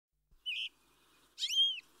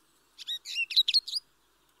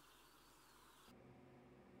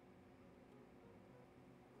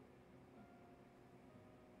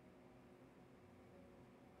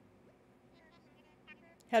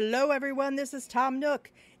Hello everyone, this is Tom Nook.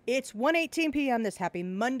 It's 1:18 p.m. this happy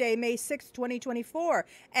Monday, May 6th, 2024,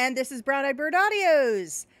 and this is Brown Eyed Bird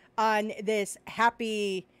Audios on this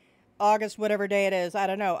happy August, whatever day it is, I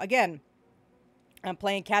don't know. Again, I'm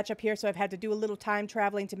playing catch up here, so I've had to do a little time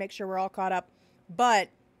traveling to make sure we're all caught up. But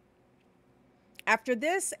after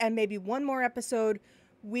this and maybe one more episode,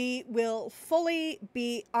 we will fully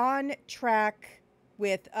be on track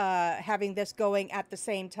with having this going at the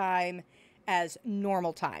same time as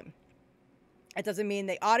normal time. It doesn't mean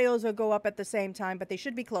the audios will go up at the same time, but they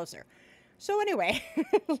should be closer. So anyway,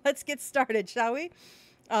 let's get started, shall we?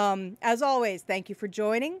 As always, thank you for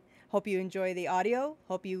joining. Hope you enjoy the audio.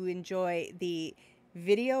 Hope you enjoy the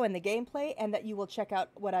video and the gameplay, and that you will check out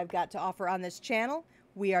what I've got to offer on this channel.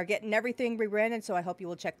 We are getting everything rebranded, so I hope you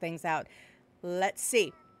will check things out. Let's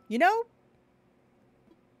see. You know,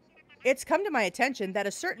 it's come to my attention that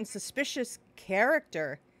a certain suspicious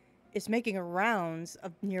character is making rounds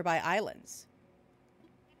of nearby islands.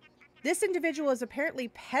 This individual is apparently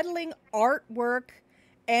peddling artwork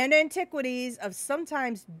and antiquities of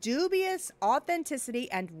sometimes dubious authenticity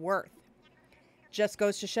and worth. Just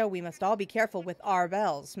goes to show we must all be careful with our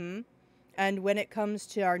bells, And when it comes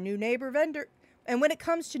to our new when it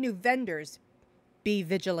comes to new vendors, be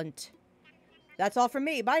vigilant. That's all from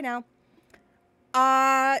me. Bye now.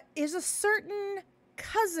 Is a certain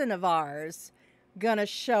cousin of ours gonna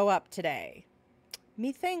show up today?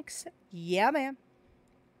 Methinks, yeah, ma'am.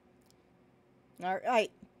 All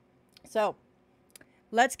right, so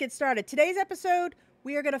let's get started. Today's episode,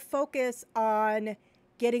 we are gonna focus on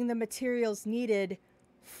getting the materials needed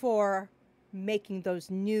for making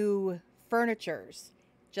those new furnitures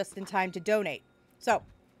just in time to donate. So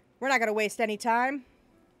we're not gonna waste any time.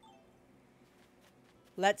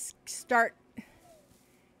 Let's start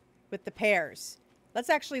with the pears. Let's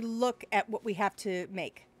actually look at what we have to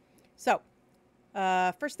make. So,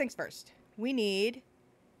 first things first. We need...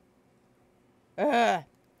 for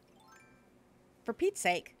Pete's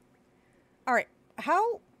sake. Alright,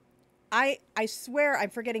 how... I swear I'm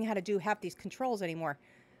forgetting how to do half these controls anymore.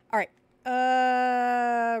 Alright,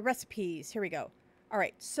 recipes. Here we go.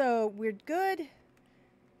 Alright, so we're good.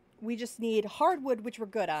 We just need hardwood, which we're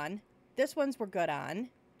good on. This one's we're good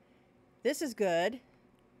on. This is good.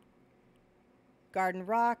 Garden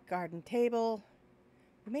rock, garden table.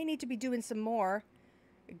 We may need to be doing some more.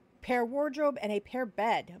 A pear wardrobe and a pear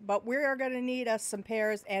bed. But we are going to need us some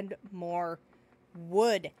pears and more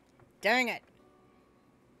wood. Dang it.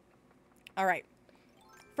 Alright.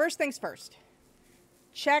 First things first.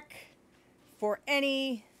 Check for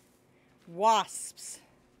any wasps.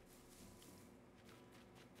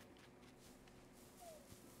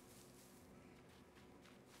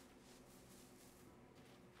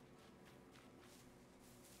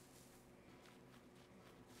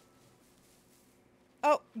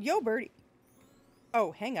 Oh, yo, birdie.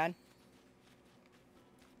 Oh, hang on.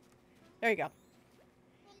 There you go.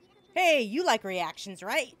 Hey, you like reactions,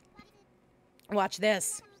 right? Watch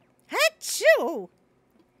this. Achoo!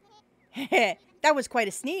 That was quite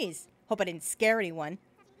a sneeze. Hope I didn't scare anyone.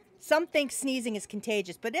 Some think sneezing is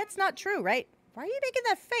contagious, but that's not true, right? Why are you making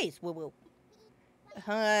that face, woo-woo?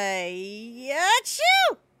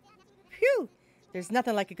 Achoo! Phew! There's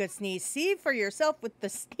nothing like a good sneeze. See for yourself with the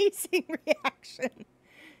sneezing reaction.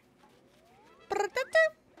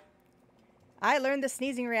 I learned the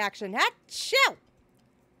sneezing reaction. Achoo!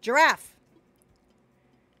 Giraffe.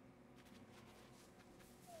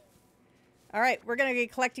 Alright, we're going to be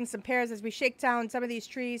collecting some pears as we shake down some of these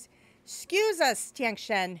trees. Excuse us,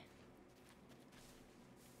 Tiangshen.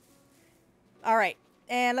 Alright,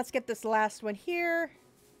 and let's get this last one here.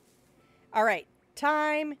 Alright,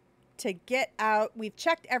 time to get out. We've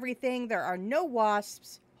checked everything. There are no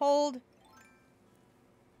wasps. Hold.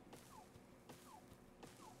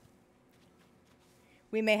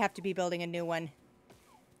 We may have to be building a new one.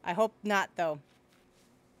 I hope not, though.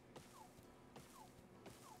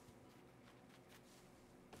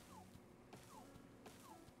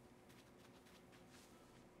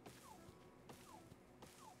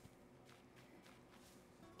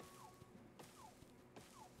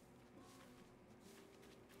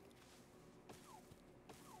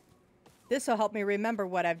 This will help me remember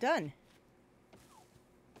what I've done.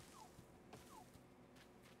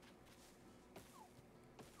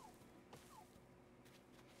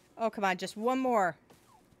 Oh, come on, just one more.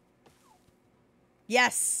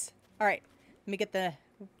 Yes! Alright, let me get the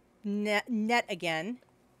net again.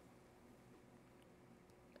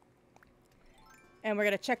 And we're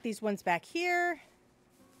going to check these ones back here.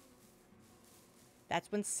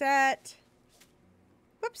 That's one set.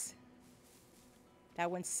 Whoops.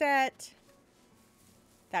 That one's set.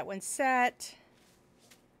 That one's set.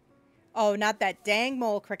 Oh, not that dang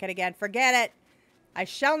mole cricket again. Forget it. I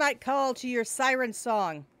shall not call to your siren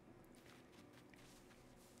song.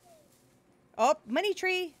 Oh, money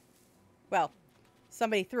tree. Well,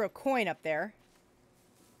 somebody threw a coin up there.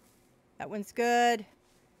 That one's good.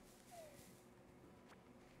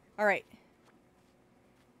 All right.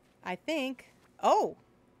 I think... Oh!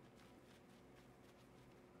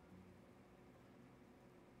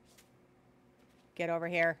 Get over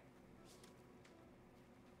here.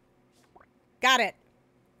 Got it.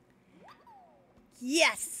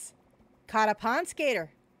 Yes! Caught a pond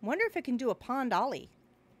skater. Wonder if it can do a pond ollie.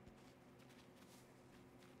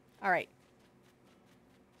 All right.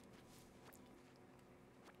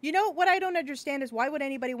 You know, what I don't understand is why would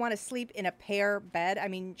anybody want to sleep in a pair bed? I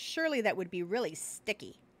mean, surely that would be really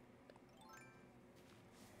sticky.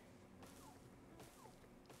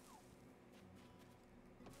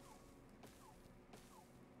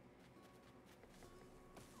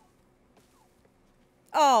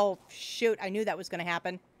 Oh, shoot. I knew that was going to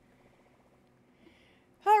happen.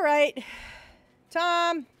 All right.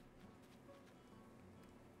 Tom.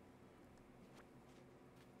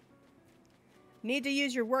 Need to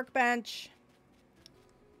use your workbench.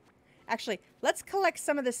 Actually, let's collect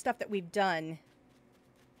some of the stuff that we've done.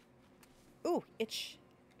 Ooh, itch.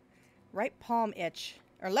 Right palm itch.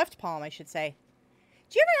 Or left palm, I should say.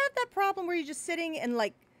 Do you ever have that problem where you're just sitting and,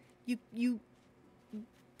 like, you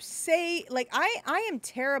say, like, I am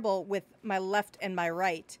terrible with my left and my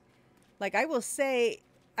right. Like, I will see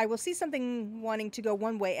something wanting to go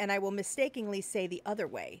one way, and I will mistakenly say the other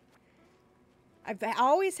way. I've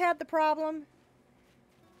always had the problem.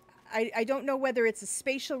 I don't know whether it's a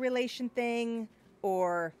spatial relation thing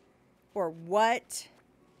or what,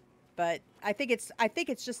 but I think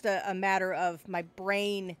it's just a matter of my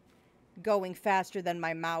brain going faster than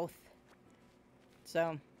my mouth.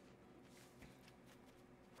 So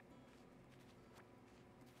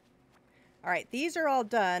all right, these are all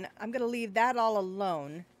done. I'm going to leave that all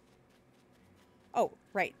alone. Oh,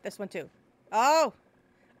 right, this one too. Oh,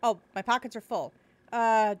 my pockets are full.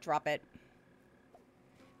 Drop it.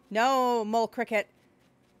 No, mole cricket.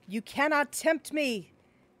 You cannot tempt me.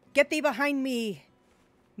 Get thee behind me,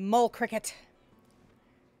 mole cricket.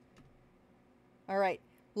 All right,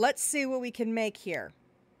 let's see what we can make here.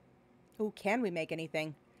 Ooh, can we make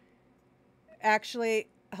anything? Actually,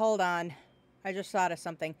 hold on. I just thought of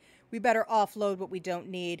something. We better offload what we don't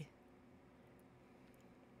need.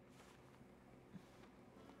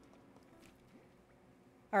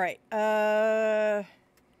 All right, let's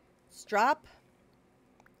drop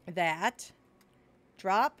that.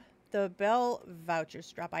 Drop the bell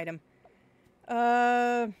vouchers. Drop item.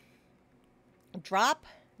 Drop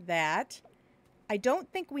that. I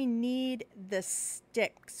don't think we need the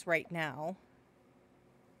sticks right now.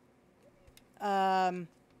 I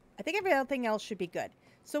think everything else should be good.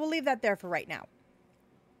 So we'll leave that there for right now.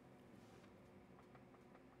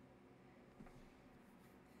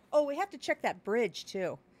 Oh, we have to check that bridge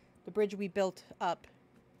too. The bridge we built up.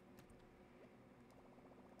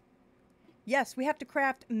 Yes, we have to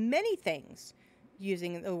craft many things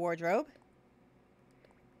using the wardrobe.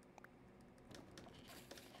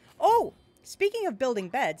 Oh, speaking of building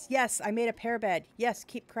beds, yes, I made a pair bed. Yes,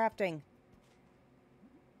 keep crafting.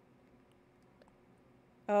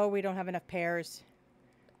 Oh, we don't have enough pairs.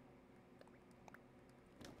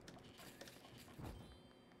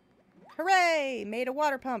 Hooray! Made a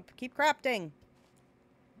water pump. Keep crafting.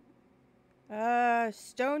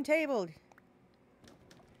 Stone table.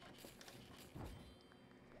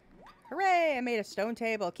 Hooray! I made a stone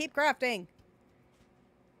table. Keep crafting.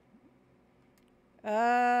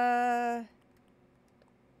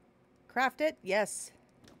 Craft it? Yes.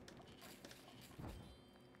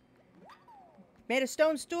 Made a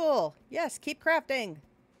stone stool. Yes, keep crafting.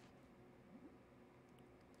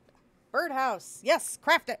 Birdhouse. Yes,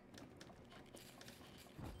 craft it.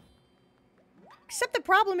 Except the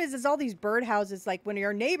problem is all these birdhouses, like when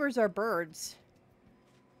your neighbors are birds.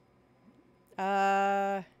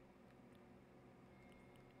 Craftable?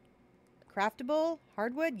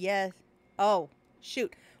 Hardwood? Yes. Oh,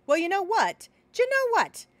 shoot. Well, you know what? Do you know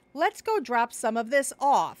what? Let's go drop some of this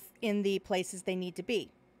off in the places they need to be.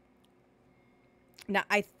 Now,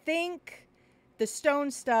 I think the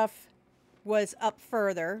stone stuff was up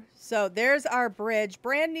further. So there's our bridge.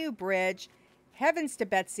 Brand new bridge. Heavens to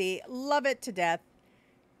Betsy. Love it to death.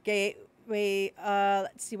 Gateway.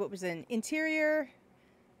 Let's see what was in interior.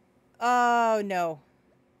 Oh, no.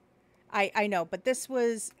 I know, but this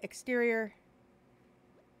was exterior.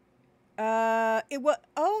 It was,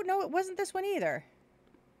 oh, no, it wasn't this one either.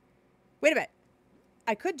 Wait a minute.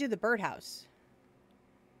 I could do the birdhouse.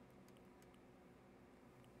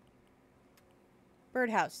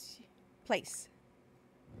 Birdhouse. Place.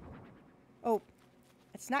 Oh,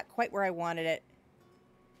 it's not quite where I wanted it.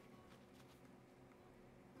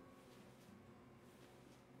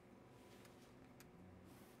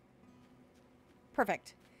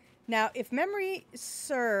 Perfect. Now, if memory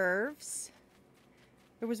serves,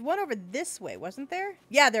 there was one over this way, wasn't there?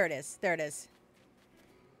 Yeah, there it is. There it is.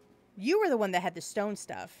 You were the one that had the stone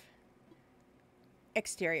stuff.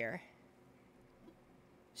 Exterior.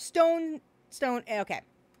 Stone, okay.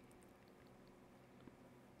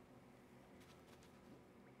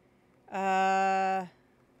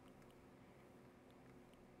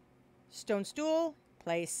 Stone stool,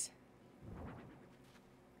 place.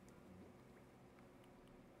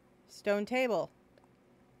 Stone table,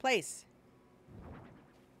 place.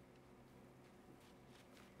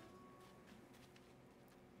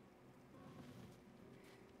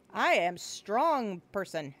 I am strong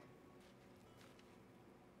person.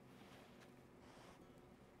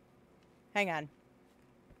 Hang on.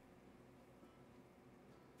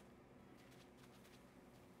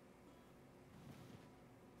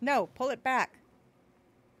 No, pull it back.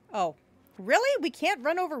 Oh, really? We can't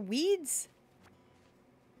run over weeds?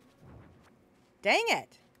 Dang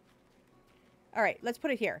it. All right, let's put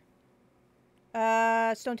it here.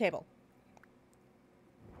 Stone table.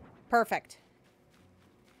 Perfect.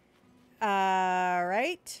 All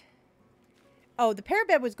right. Oh, the pair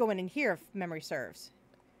bed was going in here, if memory serves.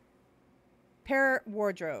 Pair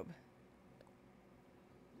wardrobe.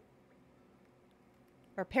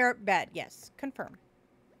 Or pair bed, yes. Confirm.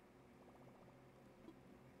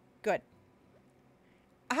 Good.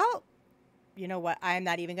 How? You know what? I'm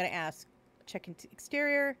not even going to ask. Check into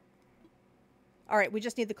exterior. All right, we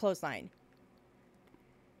just need the clothesline.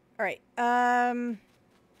 All right.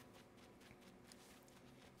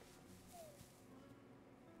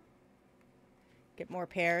 Get more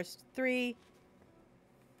pairs. 3,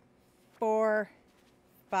 4,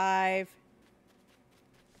 5,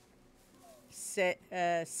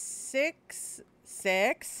 6,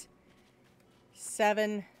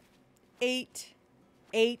 7, 8,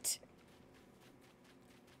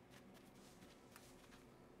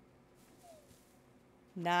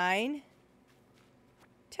 9,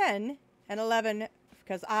 10, and 11,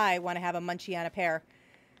 because I want to have a munchie on a pear.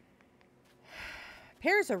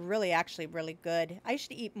 Pears are actually really good. I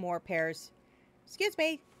should eat more pears. Excuse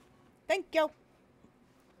me. Thank you.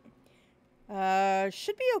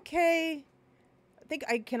 Should be okay. I think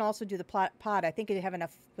I can also do the pot. I think I have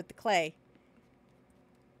enough with the clay.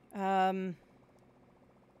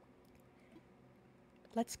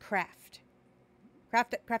 Let's craft.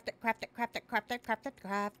 Craft it, craft it, craft it, craft it, craft it, craft it,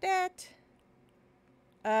 craft it.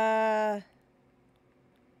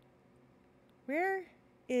 Where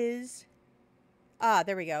is... Ah,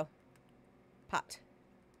 there we go. Pot.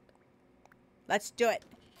 Let's do it.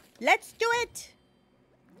 Let's do it!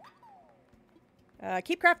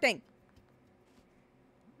 Keep crafting.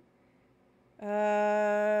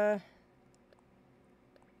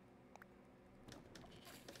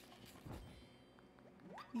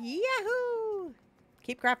 Yahoo!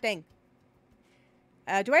 Keep crafting.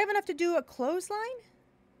 Do I have enough to do a clothesline?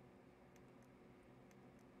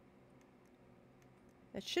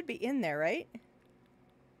 That should be in there, right?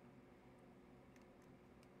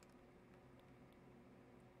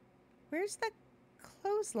 Where's the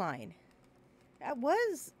clothesline? That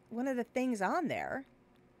was one of the things on there.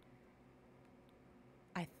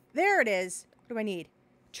 There it is. What do I need?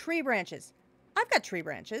 Tree branches. I've got tree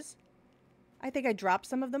branches. I think I dropped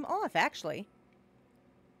some of them off, actually.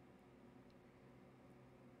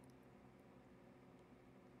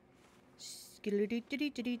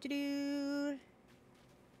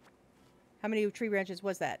 How many tree branches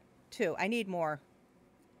was that? 2. I need more.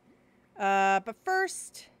 But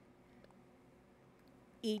first,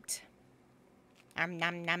 eat. Nom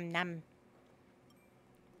nom nom.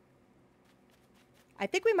 I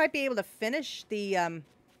think we might be able to finish the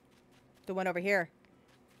one over here.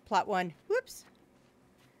 Plot 1. Whoops.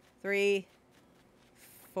 3,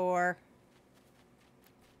 4.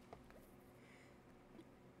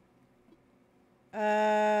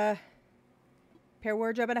 Pair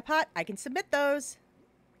wardrobe and a pot. I can submit those.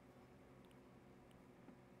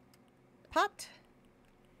 Pot.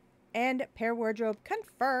 And pair wardrobe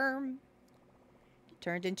confirm.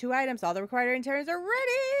 Turned in 2 items. All the required interns are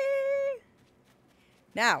ready.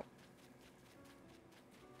 Now.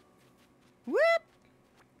 Whoop.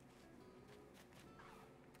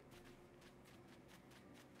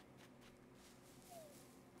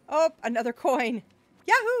 Oh, another coin.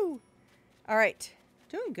 Yahoo! All right.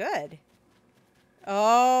 Doing good.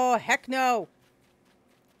 Oh, heck no.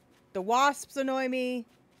 The wasps annoy me.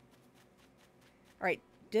 All right.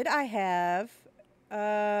 Did I have...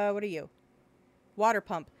 what are you? Water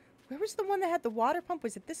pump. Where was the one that had the water pump?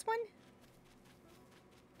 Was it this one?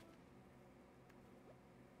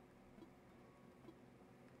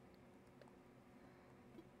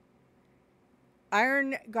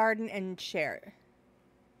 Iron garden and share.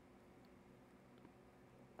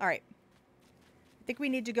 All right. I think we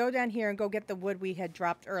need to go down here and go get the wood we had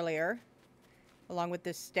dropped earlier, along with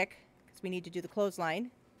this stick, because we need to do the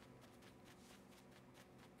clothesline.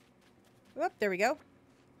 Whoop, there we go.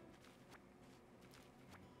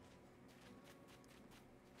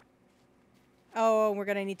 Oh, we're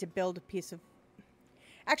going to need to build a piece of...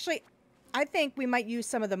 Actually, I think we might use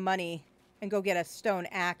some of the money and go get a stone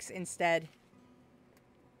axe instead.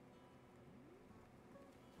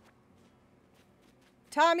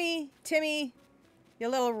 Tommy, Timmy, you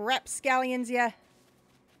little rapscallions, ya.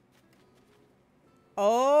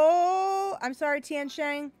 Oh, I'm sorry, Tian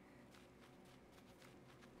Shang.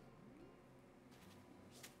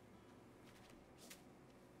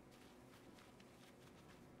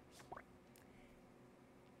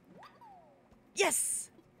 Yes!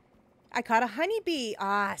 I caught a honeybee.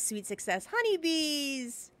 Ah, sweet success.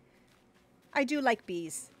 Honeybees! I do like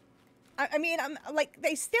bees. I mean, I'm like,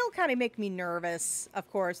 they still kind of make me nervous, of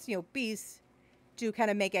course. You know, bees do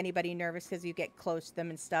kind of make anybody nervous because you get close to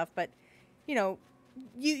them and stuff. But, you know,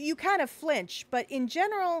 you kind of flinch. But in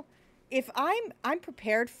general, if I'm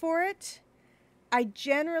prepared for it, I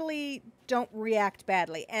generally don't react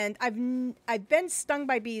badly. And I've been stung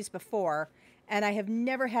by bees before, and I have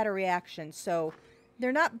never had a reaction. So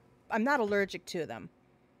I'm not allergic to them.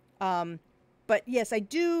 But yes, I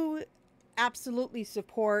do absolutely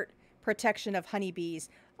support protection of honeybees.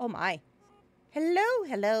 Oh my. Hello,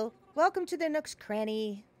 hello. Welcome to the Nook's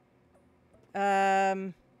Cranny.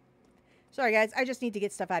 Sorry guys, I just need to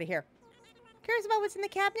get stuff out of here. Curious about what's in the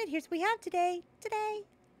cabinet? Here's what we have today.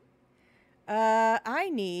 I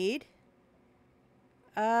need...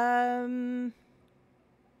 what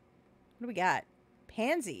do we got?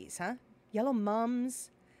 Pansies, huh? Yellow mums.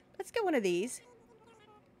 Let's get one of these.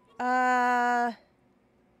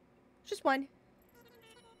 Just one.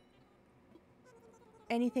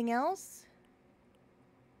 Anything else?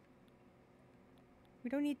 We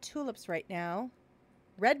don't need tulips right now.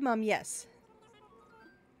 Red mum, yes.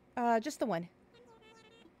 Just the one.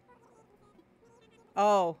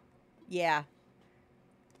 Oh, yeah.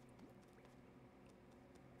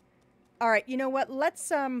 All right, you know what?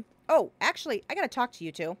 Let's, oh, actually, I gotta talk to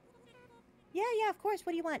you two. Yeah, of course.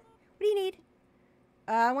 What do you want? What do you need?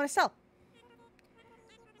 I want to sell.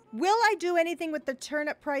 Will I do anything with the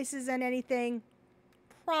turnip prices and anything?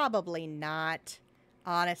 Probably not,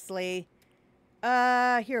 honestly.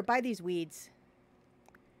 Here, buy these weeds.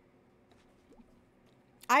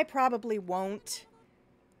 I probably won't.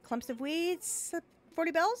 Clumps of weeds,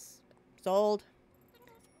 40 bells? Sold.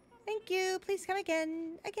 Thank you. Please come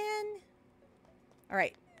again. All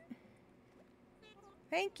right.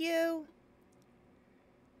 Thank you.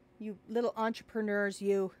 You little entrepreneurs,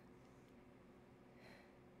 you.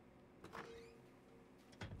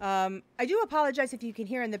 I do apologize if you can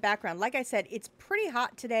hear in the background. Like I said, it's pretty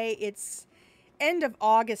hot today. It's end of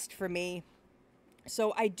August for me.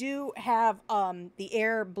 So I do have the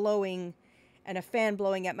air blowing and a fan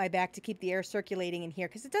blowing at my back to keep the air circulating in here,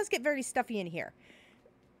 because it does get very stuffy in here.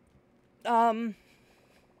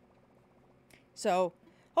 So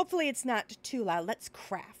hopefully it's not too loud. Let's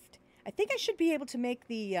craft. I think I should be able to make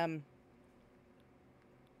the...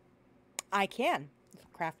 I can.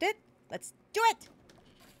 Craft it. Let's do it!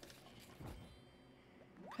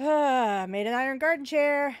 Made an iron garden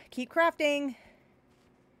chair. Keep crafting.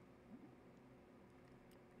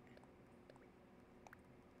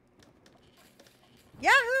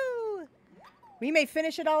 Yahoo! We may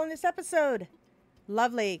finish it all in this episode.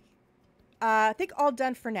 Lovely. I think all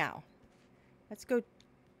done for now. Let's go.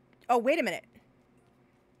 Oh, wait a minute.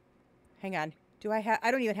 Hang on. I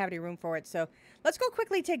don't even have any room for it. So let's go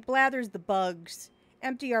quickly take Blathers the bugs,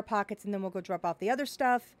 empty our pockets, and then we'll go drop off the other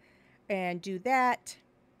stuff and do that.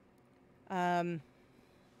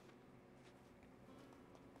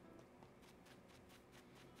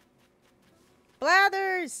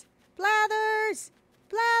 Blathers! Blathers!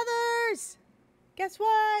 Blathers! Guess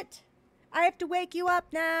what? I have to wake you up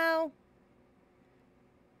now.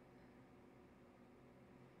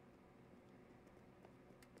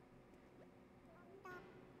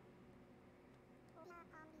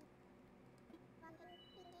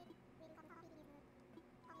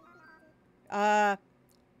 I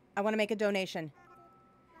want to make a donation.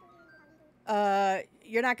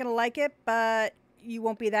 You're not going to like it, but you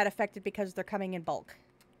won't be that affected because they're coming in bulk.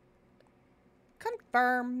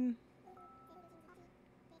 Confirm.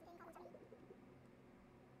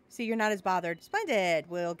 See, you're not as bothered. Splendid.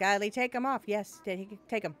 We'll gladly take them off. Yes,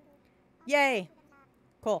 take them. Yay.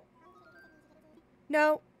 Cool.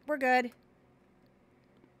 No, we're good.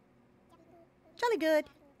 Jolly good.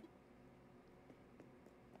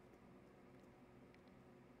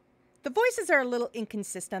 The voices are a little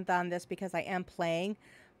inconsistent on this because I am playing,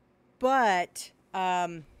 but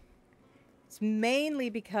it's mainly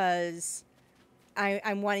because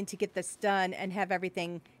I'm wanting to get this done and have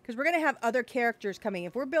everything, because we're going to have other characters coming.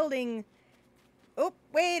 If we're building... Oh,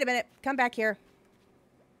 wait a minute. Come back here.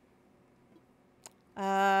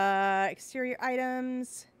 Exterior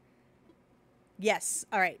items. Yes.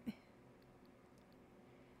 All right.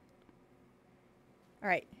 All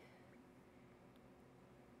right.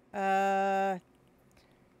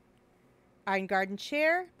 Iron garden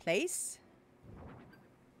chair. Place.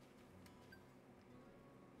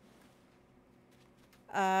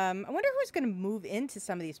 I wonder who's going to move into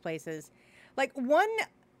some of these places. Like, one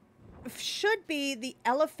should be the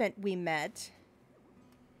elephant we met.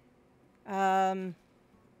 Was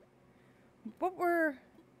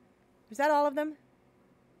that all of them?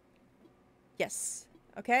 Yes.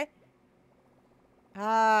 Okay.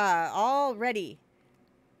 All ready.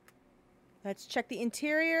 Let's check the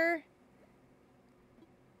interior.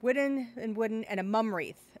 Wooden and a mum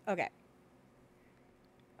wreath. Okay.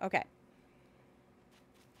 Okay.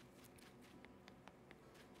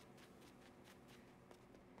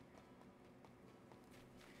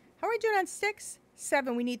 How are we doing on sticks?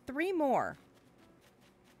 7. We need 3 more.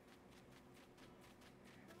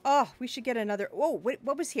 Oh, we should get another. Whoa,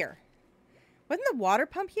 what was here? Wasn't the water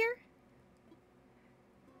pump here?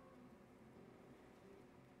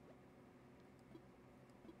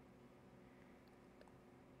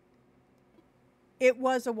 It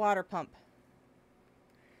was a water pump.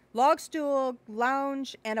 Log stool,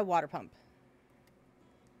 lounge, and a water pump.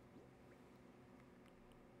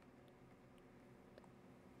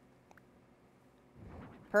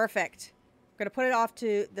 Perfect. I'm going to put it off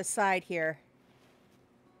to the side here.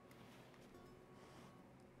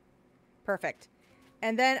 Perfect.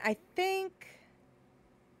 And then I think...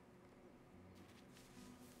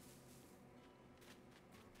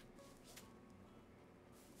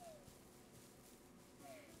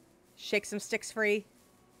 shake some sticks free.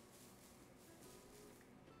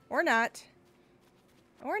 Or not.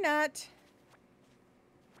 Or not.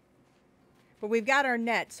 But we've got our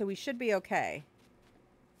net, so we should be okay.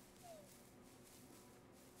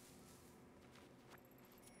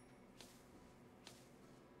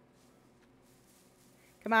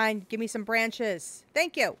 Come on, give me some branches.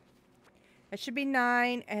 Thank you. That should be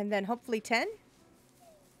 9, and then hopefully 10.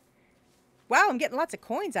 Wow, I'm getting lots of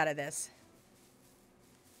coins out of this.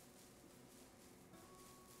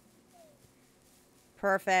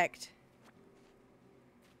 Perfect.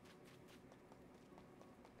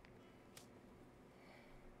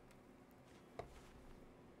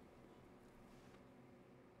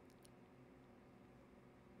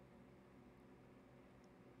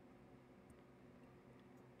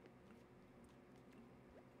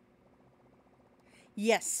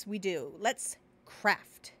 Yes, we do. Let's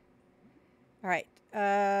craft. All right.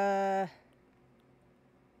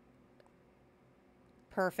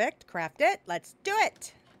 Perfect. Craft it. Let's do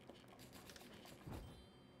it.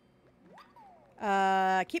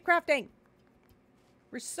 Keep crafting.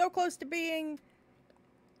 We're so close to being...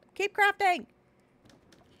 Keep crafting.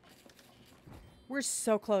 We're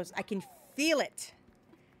so close. I can feel it.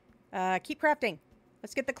 Keep crafting.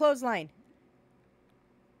 Let's get the clothesline.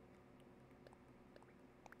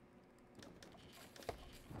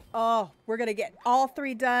 Oh, we're going to get all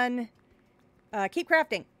 3 done. Keep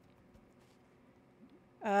crafting.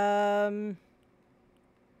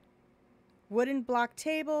 Wooden block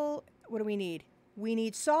table. What do we need? We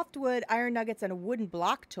need softwood, iron nuggets, and a wooden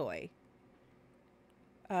block toy.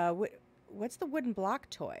 What's the wooden block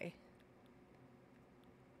toy?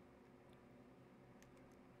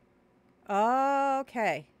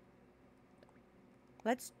 Okay.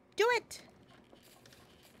 Let's do it.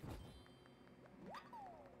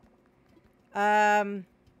 I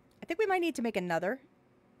think we might need to make another.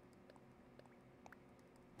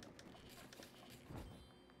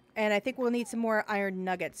 And I think we'll need some more iron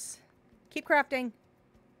nuggets. Keep crafting.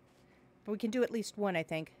 But we can do at least one, I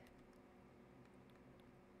think.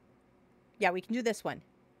 Yeah, we can do this one.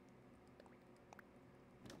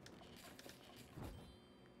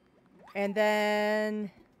 And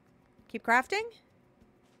then keep crafting.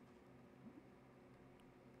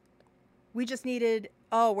 We just needed...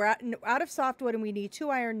 Oh, we're out of softwood and we need 2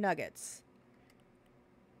 iron nuggets.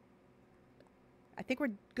 I think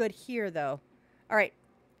we're good here, though. All right.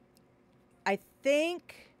 I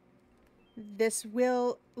think this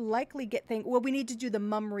will likely get things... Well, we need to do the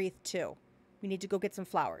mum wreath too. We need to go get some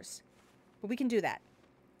flowers. But we can do that.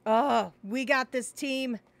 Oh, we got this,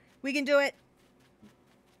 team. We can do it.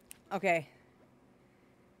 Okay.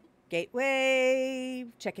 Gateway.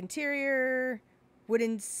 Check interior.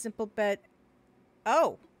 Wooden simple bed.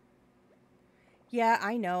 Oh. Yeah,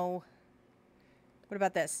 I know. What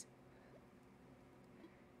about this?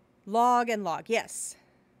 Log and log. Yes.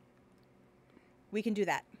 We can do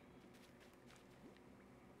that.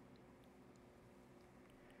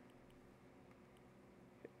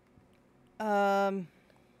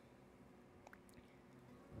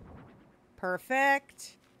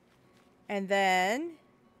 Perfect. And then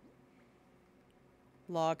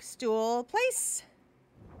log stool place.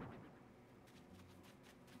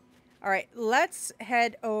 All right, let's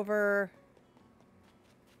head over.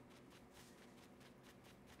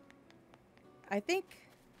 I think,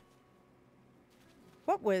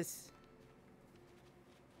 what was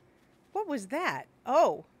that?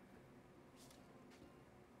 Oh,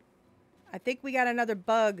 I think we got another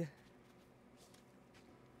bug.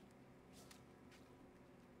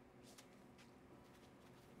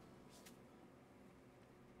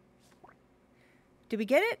 Did we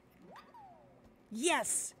get it?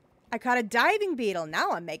 Yes! I caught a diving beetle.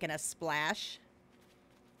 Now I'm making a splash.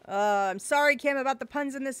 I'm sorry, Kim, about the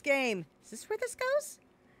puns in this game. Is this where this goes?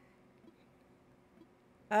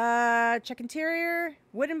 Check interior.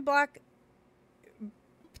 Wooden block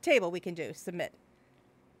table we can do. Submit.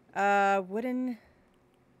 Wooden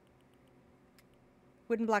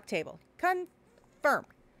block table. Confirm.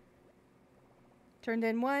 Turned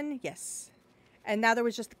in one. Yes. And now there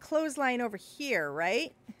was just a clothesline over here,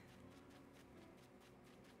 right?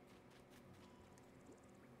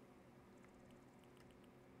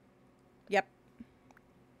 Yep.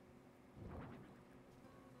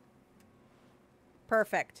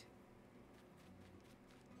 Perfect.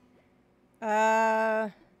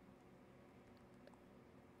 Oh,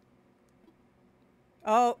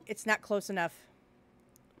 it's not close enough.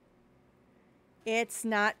 It's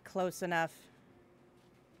not close enough.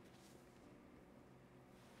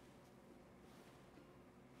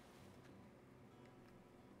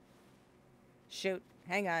 Shoot,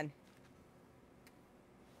 hang on.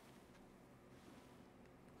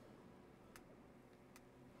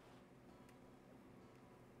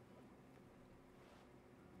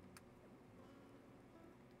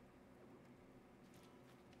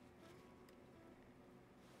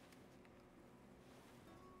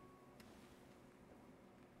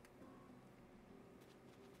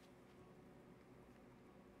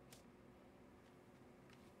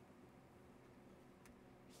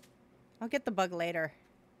 I'll get the bug later.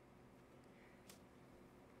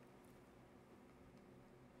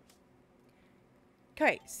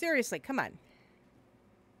 Okay, seriously, come on. All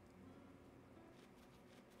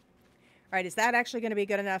right, is that actually going to be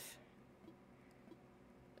good enough?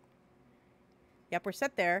 Yep, we're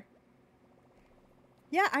set there.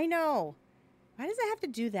 Yeah, I know. Why does it have to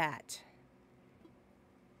do that?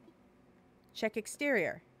 Check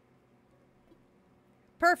exterior.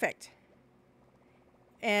 Perfect.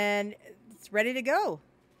 And it's ready to go.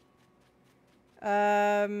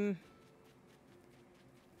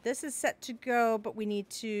 This is set to go, but we need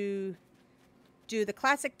to do the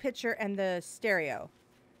classic picture and the stereo.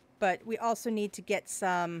 But we also need to get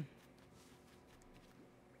some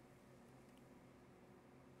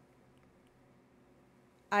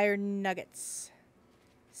iron nuggets.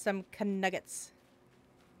 Some nuggets.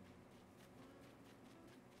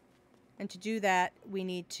 And to do that, we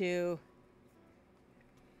need to...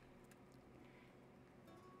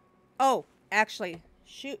 Oh, actually,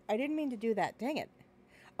 shoot, I didn't mean to do that. Dang it.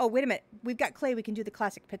 Oh, wait a minute. We've got clay. We can do the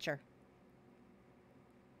classic picture.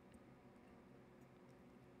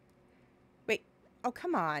 Wait. Oh,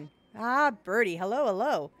 come on. Ah, Birdie. Hello,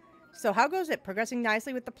 hello. So how goes it? Progressing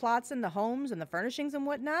nicely with the plots and the homes and the furnishings and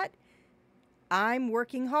whatnot? I'm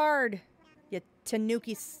working hard. You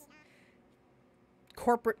Tanuki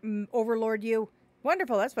corporate overlord, you.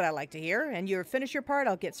 Wonderful. That's what I like to hear. And you finish your part.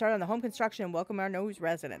 I'll get started on the home construction and welcome our new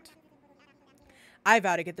resident. I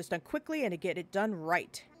vow to get this done quickly and to get it done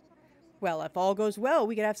right. Well, if all goes well,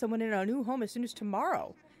 we could have someone in our new home as soon as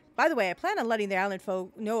tomorrow. By the way, I plan on letting the island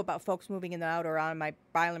folk know about folks moving in and out or on my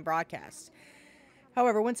island broadcasts.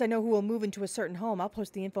 However, once I know who will move into a certain home, I'll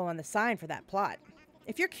post the info on the sign for that plot.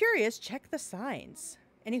 If you're curious, check the signs.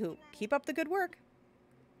 Anywho, keep up the good work.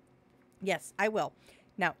 Yes, I will.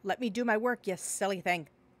 Now, let me do my work, you silly thing.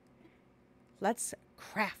 Let's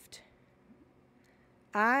craft.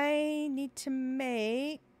 I need to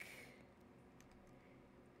make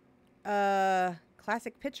a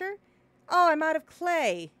classic picture. Oh, I'm out of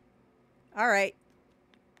clay. All right.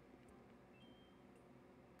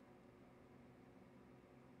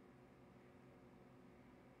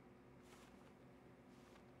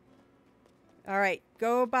 All right.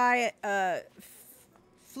 Go buy a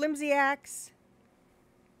flimsy axe.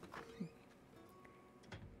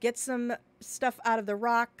 Get some stuff out of the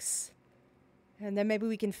rocks. And then maybe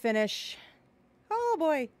we can finish. Oh,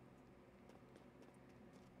 boy.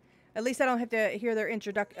 At least I don't have to hear their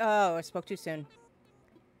introduction. Oh, I spoke too soon.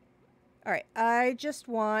 All right. I just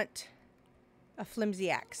want a flimsy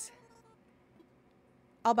axe.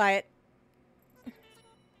 I'll buy it.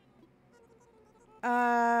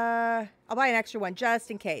 I'll buy an extra one just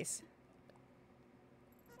in case.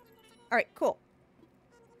 All right, cool.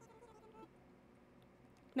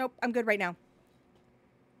 Nope, I'm good right now.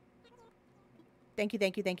 Thank you,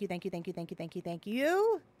 thank you, thank you, thank you, thank you, thank you, thank you, thank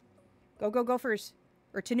you. Go, go, gophers.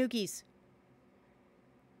 Or tanukis.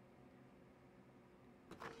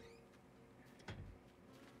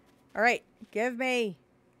 All right, give me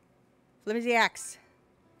flimsy axe.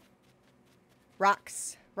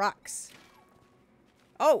 Rocks, rocks.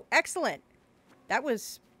 Oh, excellent. That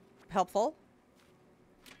was helpful.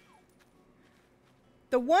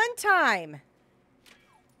 The one time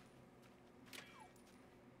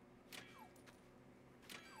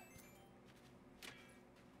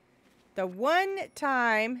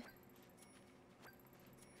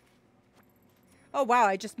oh wow,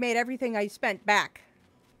 I just made everything I spent back.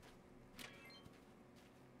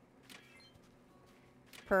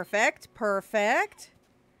 Perfect, perfect.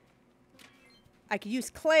 I could use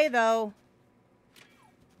clay though.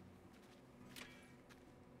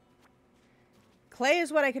 Clay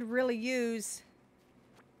is what I could really use.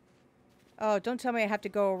 Oh, don't tell me I have to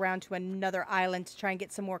go around to another island to try and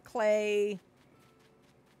get some more clay.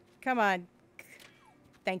 Come on.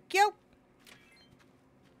 Thank you.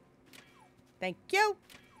 Thank you.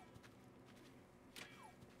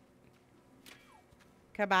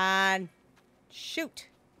 Come on. Shoot.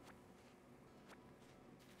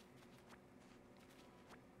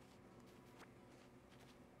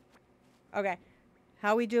 Okay.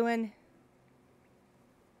 How we doing?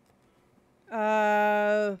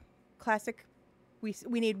 Classic.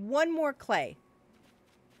 We need one more clay.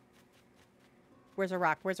 Where's a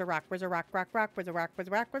rock? Where's a rock? Where's a rock? Rock, rock. Where's a rock? Where's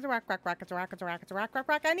a rock? Where's a rock? Rock, rock. It's a rock. It's a rock. It's a rock. Rock,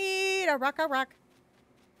 rock. I need a rock. A rock.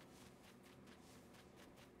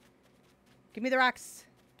 Give me the rocks.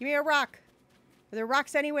 Give me a rock. Are there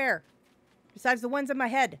rocks anywhere besides the ones in my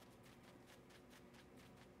head?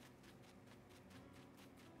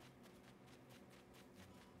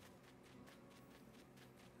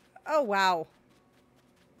 Oh, wow.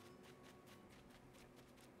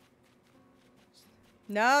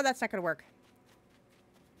 No, that's not going to work.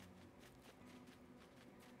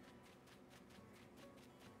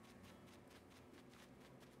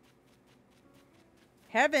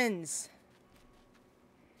 Heavens.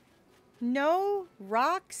 No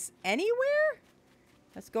rocks anywhere?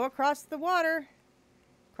 Let's go across the water.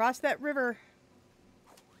 Cross that river.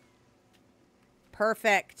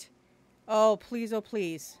 Perfect. Oh, please, oh,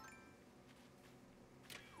 please.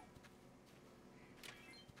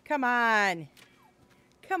 Come on.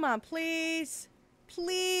 Come on, please.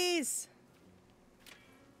 Please.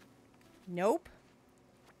 Nope.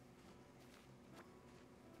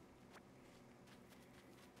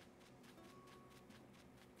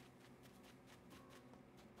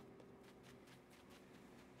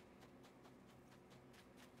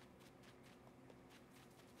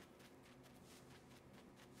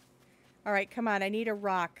 All right, come on. I need a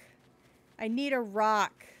rock. I need a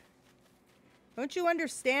rock. Don't you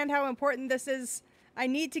understand how important this is? I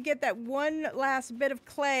need to get that one last bit of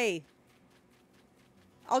clay.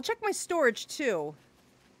 I'll check my storage too.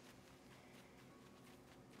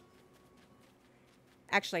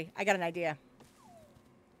 Actually, I got an idea.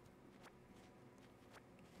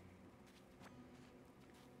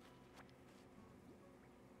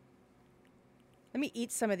 Let me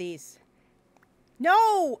eat some of these.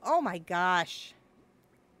 No! Oh my gosh.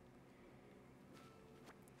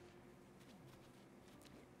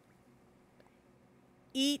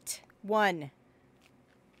 Eat one.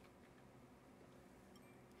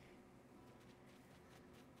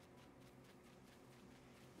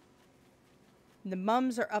 The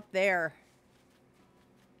mums are up there.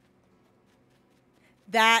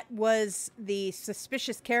 That was the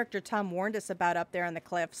suspicious character Tom warned us about up there on the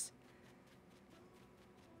cliffs.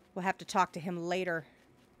 We'll have to talk to him later.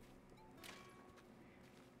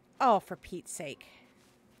 Oh, for Pete's sake.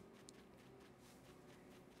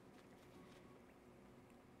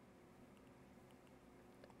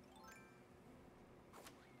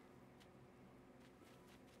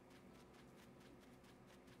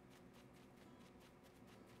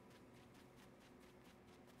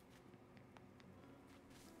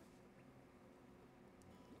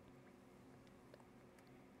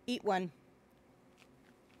 Eat one.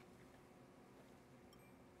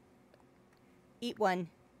 Eat one.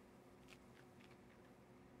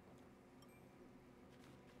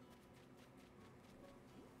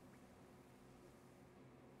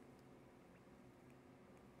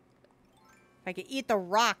 If I could eat the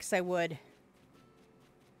rocks, I would.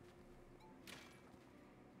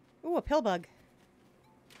 Ooh, a pill bug.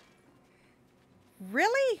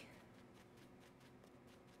 Really?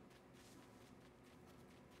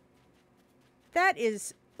 That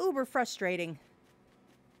is uber frustrating.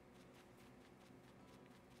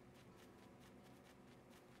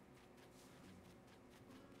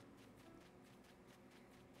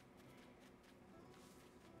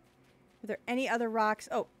 Are there any other rocks?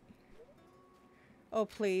 Oh. Oh,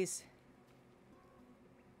 please.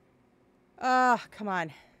 Ah, come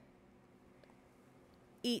on.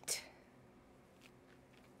 Eat.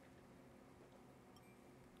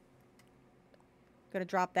 Gonna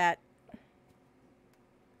drop that.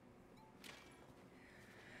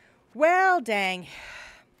 Well, dang.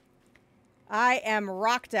 I am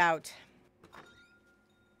rocked out.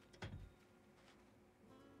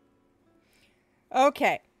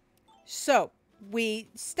 Okay. So, we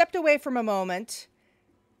stepped away from a moment,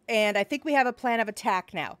 and I think we have a plan of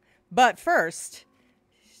attack now. But first,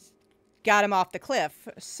 got him off the cliff.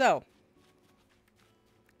 So,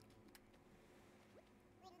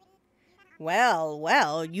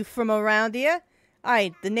 well, you from around here?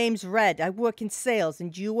 The name's Red. I work in sales,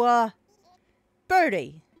 and you,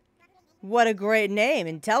 Birdie. What a great name.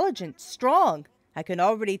 Intelligent, strong. I can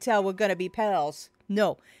already tell we're gonna be pals.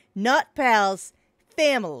 No, not pals.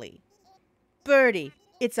 Family. Birdie,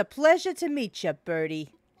 it's a pleasure to meet you,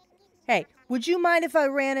 Birdie. Hey, would you mind if I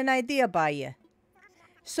ran an idea by you?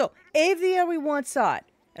 So, aviary wants art,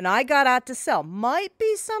 and I got art to sell. Might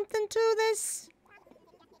be something to this,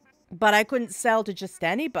 but I couldn't sell to just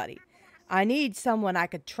anybody. I need someone I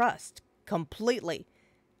could trust completely,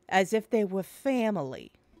 as if they were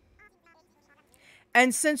family.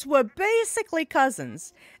 And since we're basically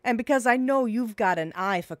cousins, and because I know you've got an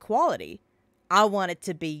eye for quality, I want it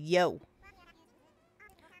to be you.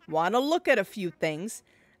 Want to look at a few things?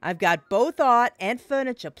 I've got both art and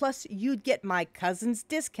furniture, plus you'd get my cousin's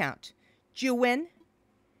discount. Do you win?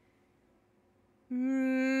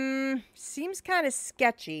 Seems kind of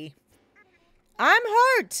sketchy. I'm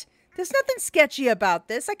hurt. There's nothing sketchy about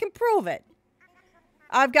this. I can prove it.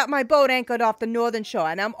 I've got my boat anchored off the northern shore,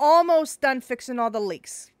 and I'm almost done fixing all the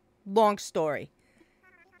leaks. Long story.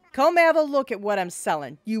 Come have a look at what I'm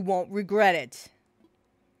selling. You won't regret it.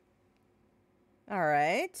 All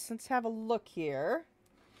right, let's have a look here.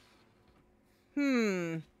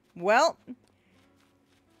 Well,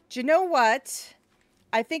 do you know what?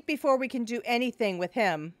 I think before we can do anything with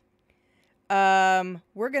him,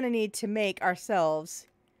 we're going to need to make ourselves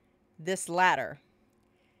this ladder.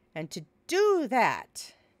 And to do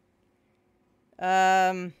that,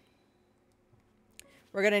 we're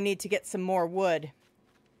going to need to get some more wood.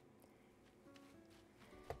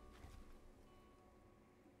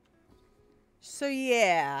 So,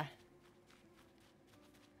 yeah.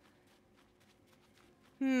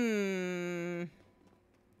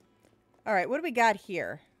 All right, what do we got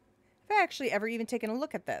here? Have I actually ever even taken a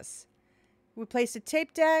look at this? We placed a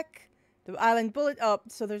tape deck, the island bullet. Oh,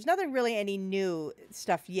 so there's nothing really any new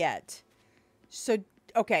stuff yet. So,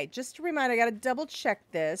 okay, just a reminder, I got to double check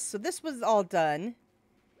this. So this was all done.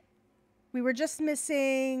 We were just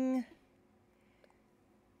missing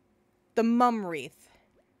the mum wreath,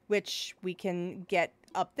 which we can get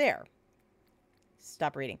up there.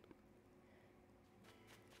 Stop reading.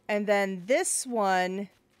 And then this one,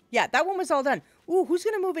 yeah, that one was all done. Ooh, who's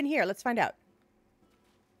going to move in here? Let's find out.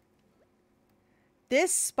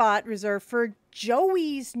 This spot reserved for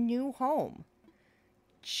Joey's new home.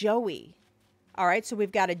 Joey. All right, so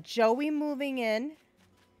we've got a Joey moving in.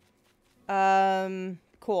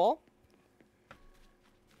 Cool.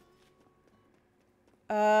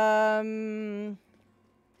 Well,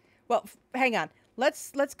 hang on.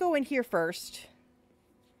 Let's go in here first.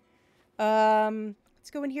 Let's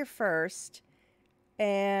go in here first.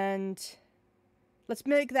 And let's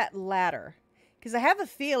make that ladder. Because I have a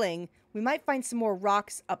feeling we might find some more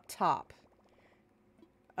rocks up top.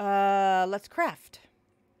 Let's craft.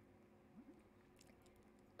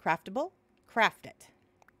 Craftable? Craft it.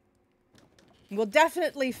 We'll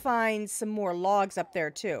definitely find some more logs up there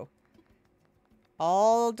too.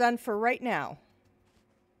 All done for right now.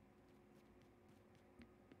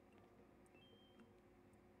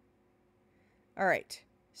 All right.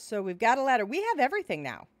 So we've got a ladder. We have everything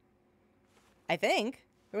now. I think.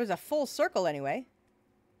 It was a full circle anyway.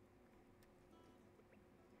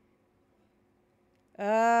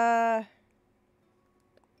 Hang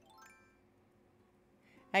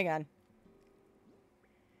on.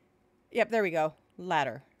 Yep, there we go.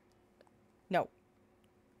 Ladder. No.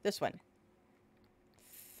 This one.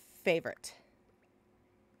 Favorite.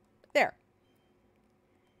 There.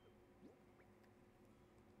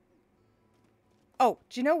 Oh,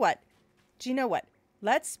 do you know what? Do you know what?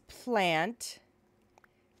 Let's plant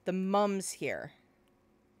the mums here.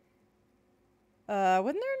 Wasn't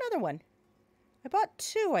there another one? I bought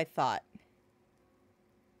two, I thought.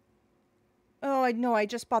 Oh, I know. I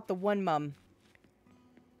just bought the one mum.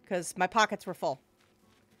 Because my pockets were full.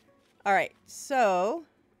 Alright, so...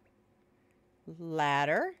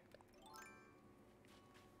 ladder.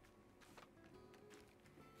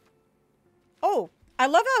 Oh, I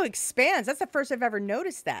love how it expands. That's the first I've ever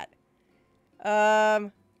noticed that.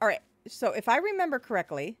 Alright, so if I remember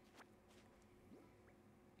correctly...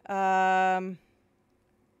 hang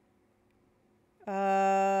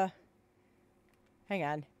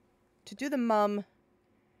on. To do the mum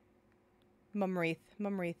wreath.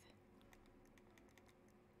 Mum wreath.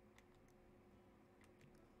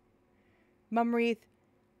 Mum wreath.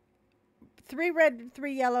 3 red,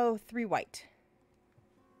 3 yellow, 3 white.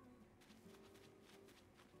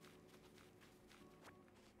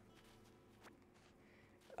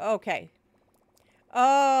 Okay.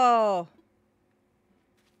 Oh.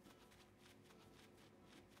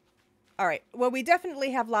 All right. Well, we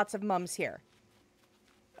definitely have lots of mums here.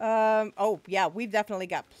 Oh, yeah, we've definitely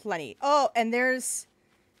got plenty. Oh, and there's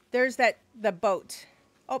the boat.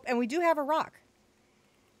 Oh, and we do have a rock.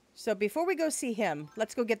 So before we go see him,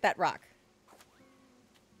 let's go get that rock.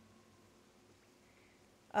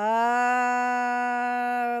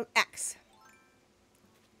 X.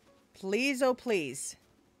 Please, oh please.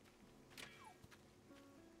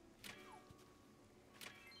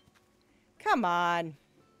 Come on.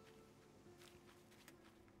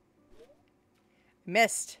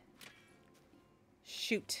 Missed.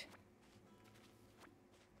 Shoot.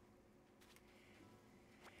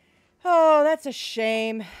 Oh, that's a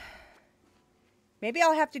shame. Maybe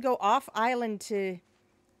I'll have to go off island to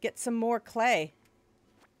get some more clay.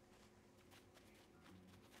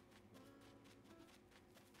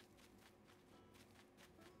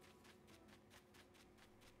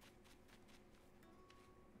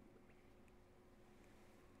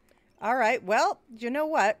 All right, well, you know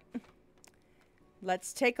what?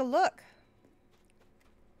 Let's take a look.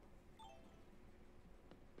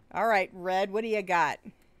 All right, Red, what do you got?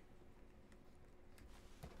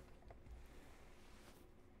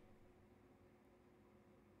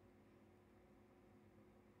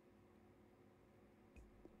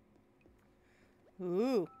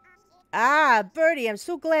 Ooh. Ah, Birdie, I'm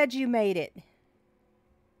so glad you made it.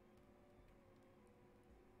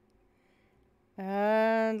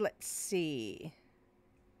 And let's see.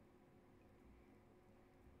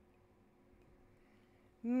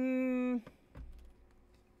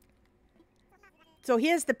 So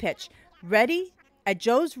here's the pitch. Ready? At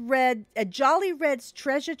Jolly Red's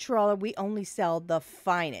treasure trawler, we only sell the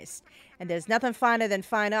finest. And there's nothing finer than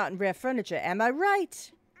fine art and rare furniture. Am I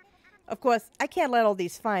right? Of course, I can't let all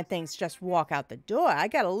these fine things just walk out the door. I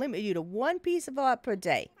gotta limit you to one piece of art per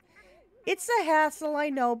day. It's a hassle, I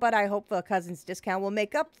know, but I hope a cousin's discount will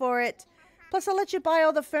make up for it. Plus, I'll let you buy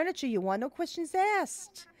all the furniture you want, no questions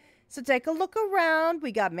asked. So take a look around.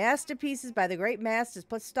 We got masterpieces by the great masters.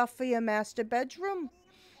 Plus stuff for your master bedroom.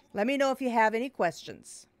 Let me know if you have any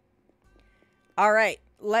questions. All right,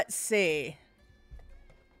 let's see.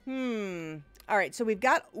 All right, so we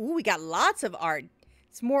got lots of art.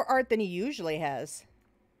 It's more art than he usually has.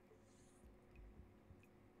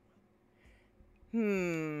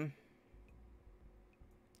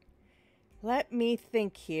 Let me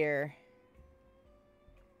think here.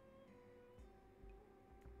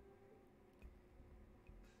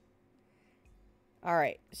 All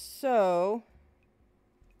right, so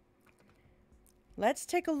let's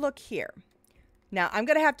take a look here. Now, I'm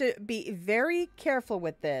going to have to be very careful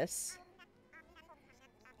with this.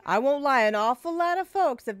 I won't lie, an awful lot of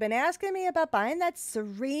folks have been asking me about buying that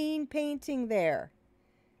serene painting there.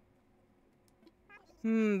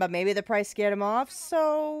 But maybe the price scared them off,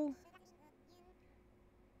 so...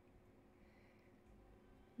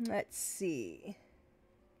 let's see.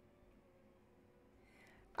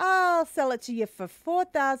 I'll sell it to you for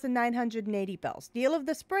 4,980 bells. Deal of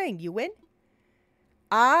the spring. You win?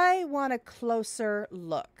 I want a closer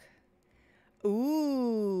look.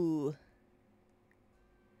 Ooh.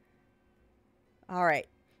 All right.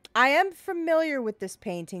 I am familiar with this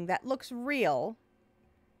painting. That looks real.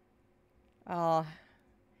 Let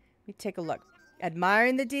me take a look.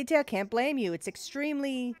 Admiring the detail. Can't blame you. It's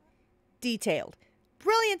extremely detailed.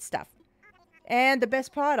 Brilliant stuff. And the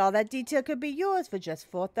best part, all that detail could be yours for just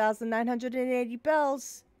 4,980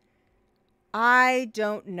 bells. I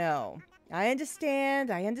don't know. I understand.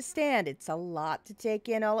 It's a lot to take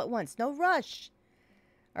in all at once. No rush.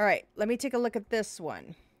 All right, let me take a look at this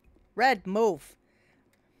one. Red, move.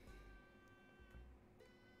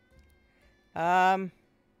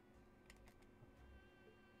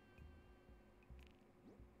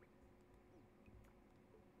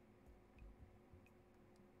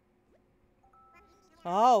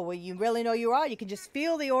 Oh, well, you really know you are. You can just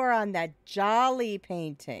feel the aura on that jolly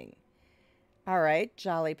painting. All right,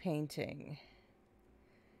 jolly painting.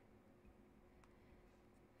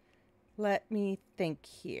 Let me think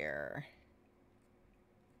here.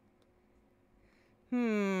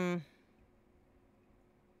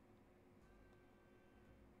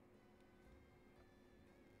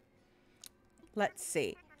 Let's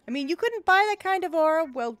see. I mean, you couldn't buy that kind of aura.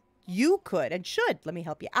 Well, you could and should. Let me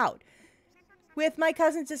help you out. With my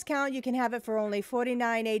cousin's discount, you can have it for only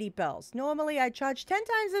 49.80 bells. Normally, I charge 10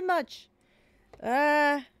 times as much.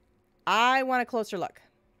 I want a closer look.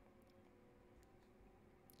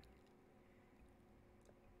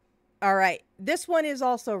 All right. This one is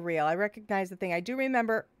also real. I recognize the thing. I do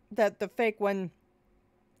remember that the fake one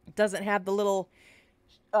doesn't have the little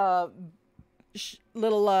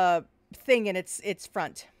thing in its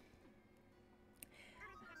front.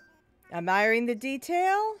 Admiring the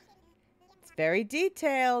detail? It's very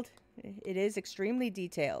detailed. It is extremely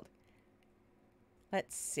detailed.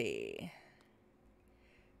 Let's see.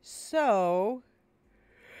 So,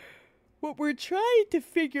 what we're trying to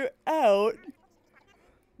figure out...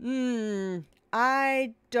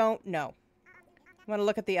 I don't know. I want to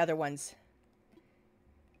look at the other ones.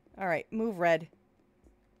 All right, move red.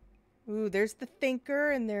 Ooh, there's the thinker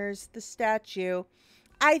and there's the statue.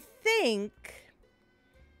 I think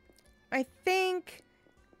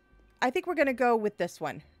we're going to go with this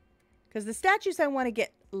one. Because the statues I want to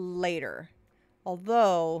get later.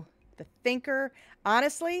 Although, the thinker,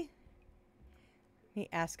 honestly, let me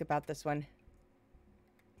ask about this one.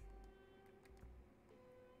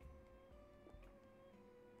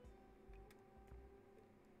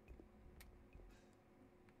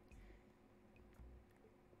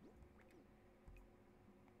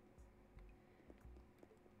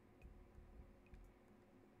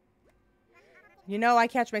 You know, I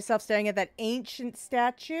catch myself staring at that ancient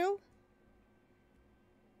statue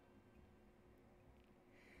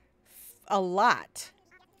a lot.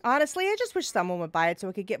 Honestly, I just wish someone would buy it so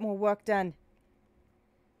I could get more work done.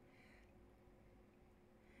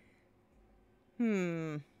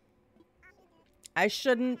 I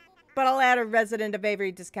shouldn't, but I'll add a resident of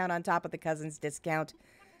Avery discount on top of the cousin's discount.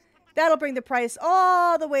 That'll bring the price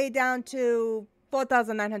all the way down to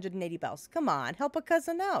 4,980 bells. Come on, help a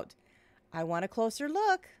cousin out. I want a closer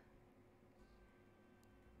look.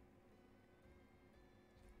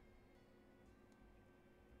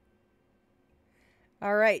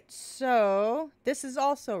 All right, so this is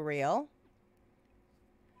also real.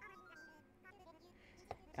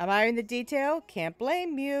 Admiring the detail? Can't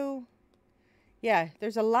blame you. Yeah,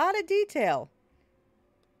 there's a lot of detail.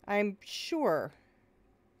 I'm sure.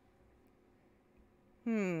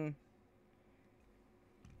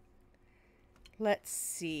 Let's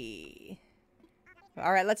see.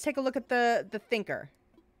 All right, let's take a look at the thinker.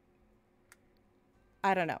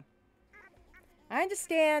 I don't know. I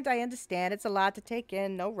understand. It's a lot to take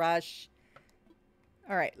in. No rush.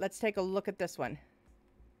 All right, let's take a look at this one.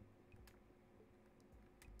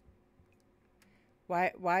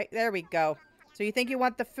 Why? There we go. So you think you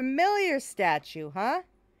want the familiar statue, huh?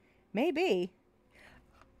 Maybe.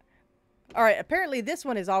 All right, apparently this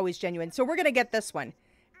one is always genuine. So we're going to get this one.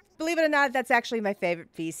 Believe it or not, that's actually my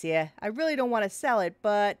favorite piece here. I really don't want to sell it,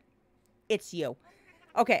 but it's you.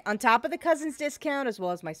 Okay, on top of the cousin's discount, as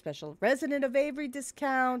well as my special resident of Avery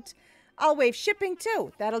discount, I'll waive shipping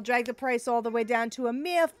too. That'll drag the price all the way down to a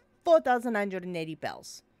mere 4,980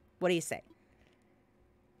 bells. What do you say?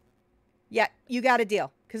 Yeah, you got a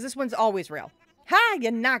deal, because this one's always real. Ha!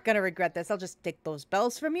 You're not going to regret this. I'll just take those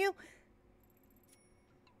bells from you.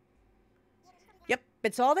 Yep,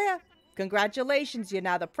 it's all there. Congratulations, you're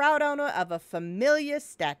now the proud owner of a familiar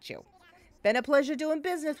statue. Been a pleasure doing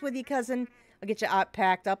business with you, cousin. I'll get you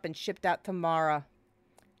packed up and shipped out tomorrow.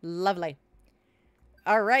 Lovely.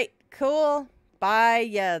 All right, cool. Bye,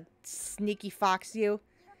 you sneaky fox, you.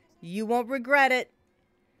 You won't regret it.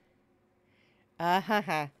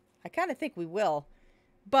 I kind of think we will.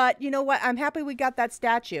 But you know what? I'm happy we got that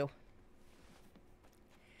statue.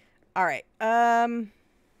 All right.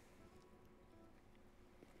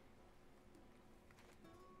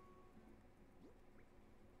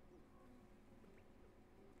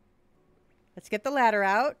 Let's get the ladder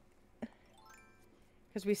out.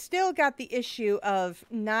 Because we still got the issue of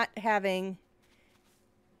not having...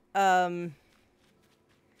 Alright,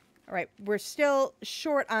 we're still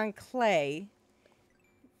short on clay.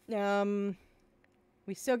 We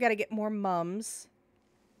still got to get more mums.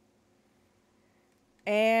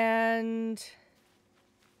 And...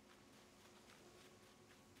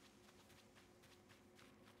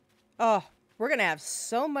 oh, we're going to have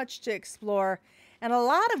so much to explore and a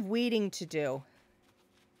lot of weeding to do.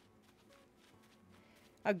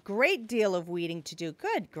 A great deal of weeding to do.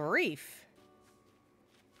 Good grief.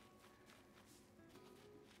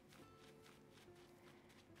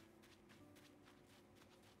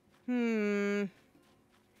 See,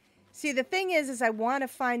 the thing is I want to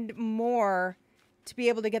find more to be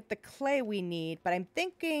able to get the clay we need, but I'm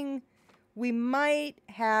thinking we might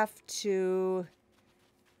have to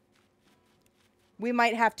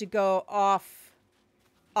go off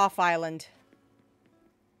island.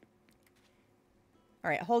 All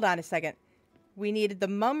right, hold on a second. We needed the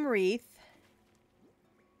mum wreath.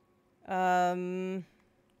 I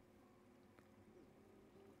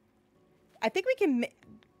think we can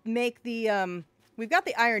make the we've got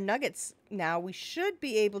the iron nuggets now. We should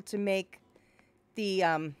be able to make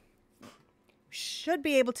the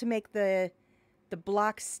the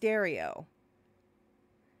block stereo.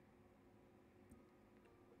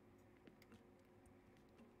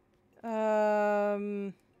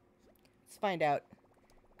 Let's find out.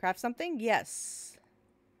 Craft something? Yes.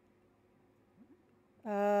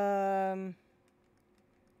 But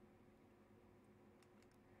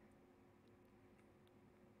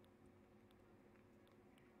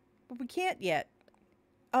we can't yet.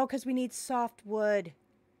 Oh, because we need soft wood.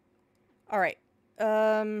 All right.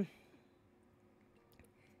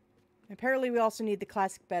 Apparently we also need the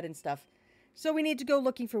classic bed and stuff. So we need to go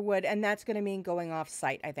looking for wood, and that's going to mean going off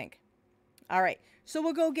site, I think. All right. So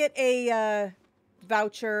we'll go get a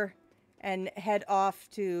voucher and head off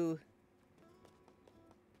to...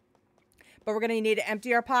 but we're going to need to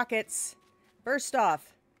empty our pockets. First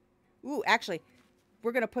off. Ooh, actually,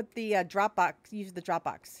 we're going to put the drop box, use the drop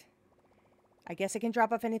box. I guess I can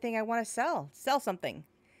drop off anything I want to sell. Sell something.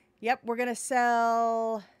 Yep, we're going to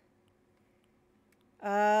sell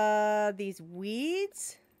these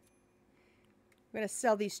weeds. We're going to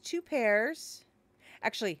sell these 2 pairs.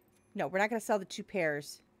 Actually, no, we're not going to sell the 2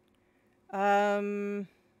 pairs. We're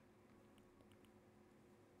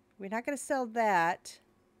not going to sell that.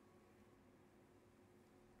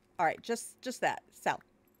 All right, just that. Sell.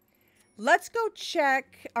 Let's go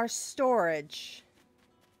check our storage.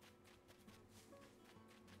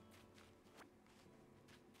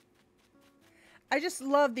 I just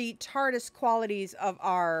love the TARDIS qualities of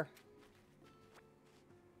our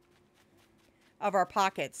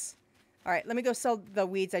pockets. All right, let me go sell the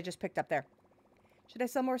weeds I just picked up there. Should I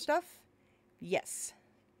sell more stuff? Yes.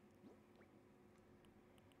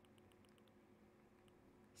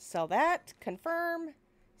 Sell that. Confirm.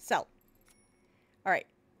 Sell. All right.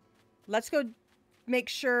 Let's go make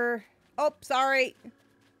sure... oh, sorry.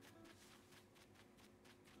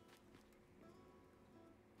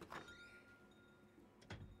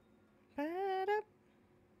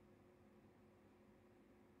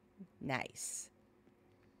 Nice.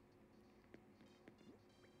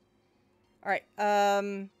 All right.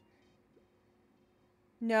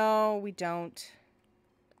 No, we don't.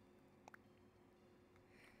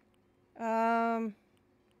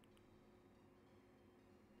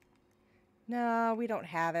 No, we don't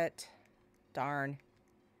have it. Darn.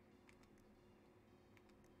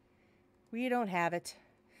 We don't have it.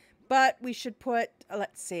 But we should put,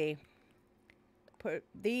 let's see. Put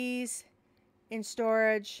these in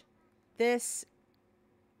storage. This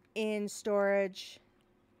in storage.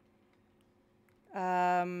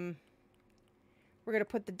 We're going to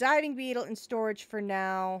put the diving beetle in storage for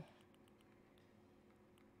now.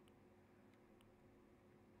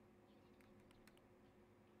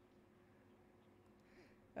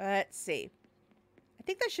 Let's see. I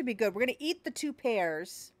think that should be good. We're going to eat the 2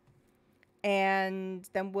 pairs. And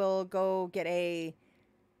then we'll go get a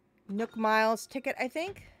Nook Miles ticket, I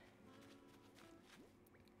think.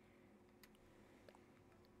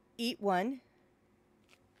 Eat 1.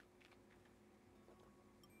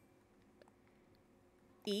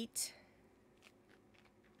 Eat.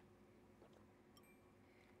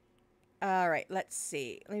 All right, let's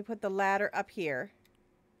see. Let me put the ladder up here.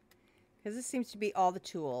 Because this seems to be all the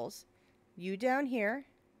tools. You down here.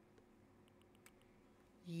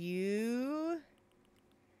 You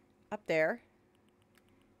up there.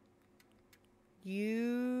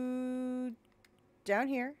 You down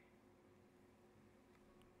here.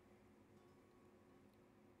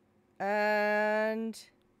 And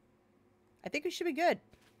I think we should be good.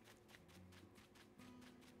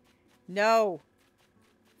 No.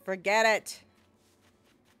 Forget it.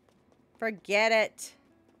 Forget it.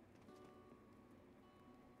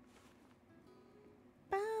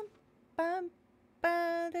 Bum, bum,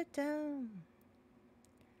 ba-da-dum.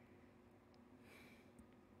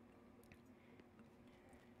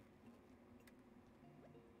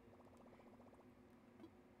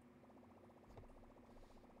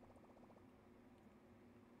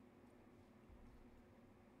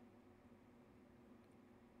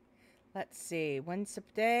 Let's see, once a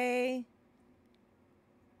day.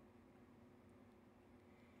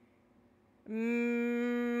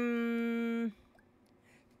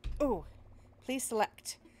 Oh, please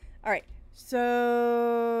select. All right,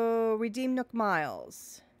 so redeem Nook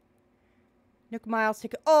Miles. Nook Miles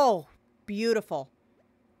ticket. Oh, beautiful.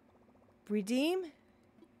 Redeem?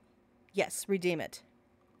 Yes, redeem it.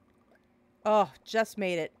 Oh, just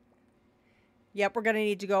made it. Yep, we're going to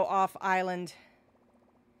need to go off island.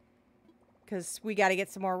 Because we got to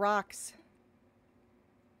get some more rocks.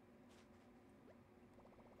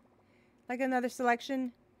 Like another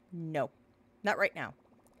selection? No. Not right now.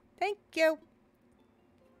 Thank you.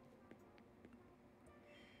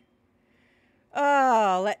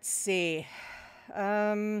 Oh, let's see.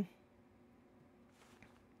 All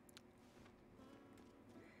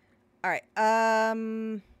right.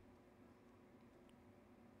 I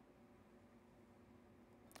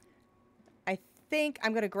think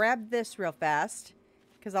I'm going to grab this real fast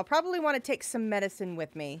because I'll probably want to take some medicine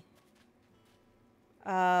with me.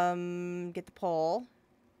 Get the pole.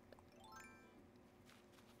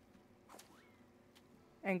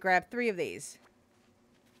 And grab 3 of these.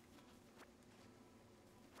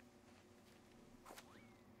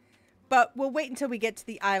 But we'll wait until we get to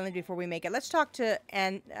the island before we make it. Let's talk to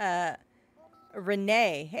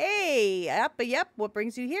Renee. Hey, yep, what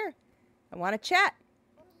brings you here? I want to chat.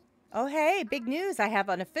 Oh, hey, big news. I have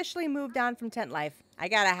unofficially moved on from tent life. I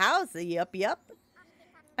got a house. Yup.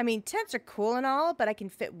 I mean, tents are cool and all, but I can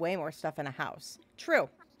fit way more stuff in a house. True.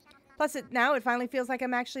 Plus, now it finally feels like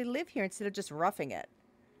I'm actually live here instead of just roughing it.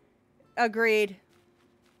 Agreed.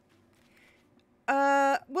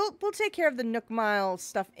 We'll take care of the Nook Miles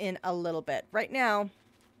stuff in a little bit. Right now,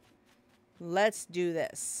 let's do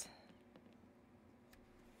this.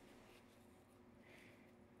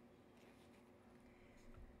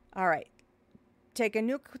 All right. Take a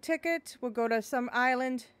Nook ticket. We'll go to some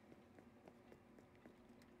island.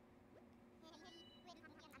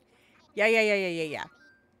 Yeah.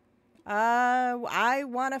 I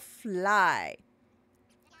want to fly.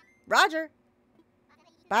 Roger.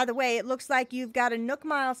 By the way, it looks like you've got a Nook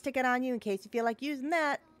Miles ticket on you in case you feel like using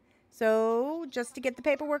that. So, just to get the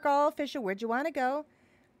paperwork all official, where'd you want to go?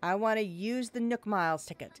 I want to use the Nook Miles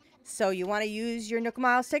ticket. So, you want to use your Nook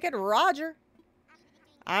Miles ticket? Roger.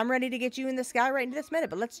 I'm ready to get you in the sky right into this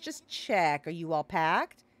minute, but let's just check. Are you all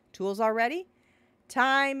packed? Tools all ready?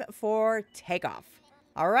 Time for takeoff.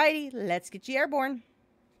 Alrighty, let's get you airborne.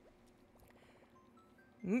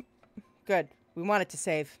 Good. We want it to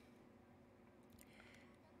save.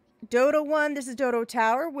 Dodo 1, this is Dodo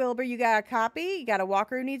Tower. Wilbur, you got a copy? You got a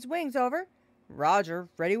walker who needs wings, over. Roger,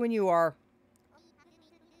 ready when you are.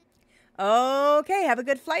 Okay, have a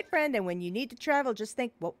good flight, friend. And when you need to travel, just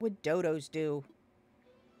think, what would dodos do?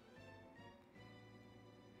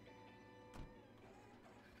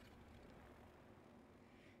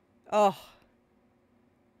 Oh.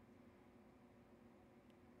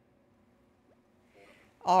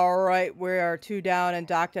 All right, we are 2 down and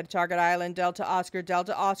docked at Target Island. Delta Oscar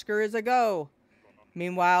is a go.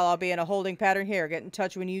 Meanwhile, I'll be in a holding pattern here. Get in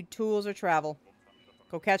touch when you need tools or travel.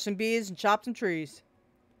 Go catch some bees and chop some trees.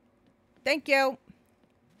 Thank you.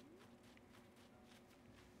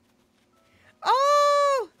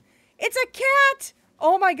 Oh, it's a cat.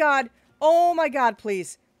 Oh my God. Oh my God,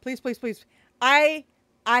 please. Please. I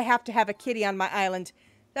have to have a kitty on my island.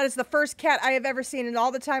 That is the first cat I have ever seen in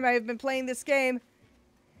all the time I have been playing this game.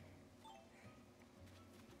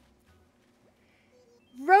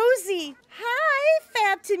 Rosie. Hi,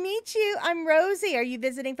 fab to meet you. I'm Rosie. Are you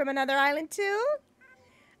visiting from another island too?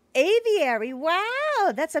 Aviary.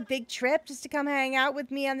 Wow, that's a big trip just to come hang out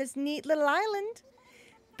with me on this neat little island.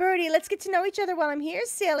 Birdie, let's get to know each other while I'm here,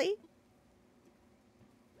 silly.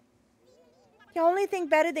 The only thing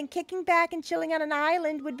better than kicking back and chilling on an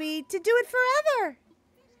island would be to do it forever.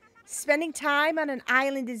 Spending time on an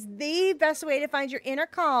island is the best way to find your inner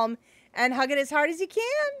calm and hug it as hard as you can.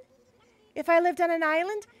 If I lived on an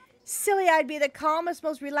island, silly, I'd be the calmest,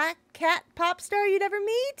 most relaxed cat pop star you'd ever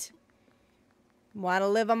meet. Want to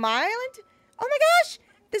live on my island? Oh my gosh,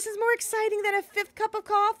 This is more exciting than a 5th cup of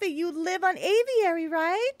coffee. You live on aviary,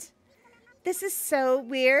 right? This is so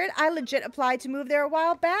weird. I legit applied to move there a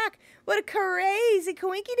while back. What a crazy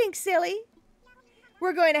coinky-dink, silly.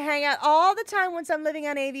 We're going to hang out all the time once I'm living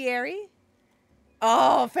on aviary.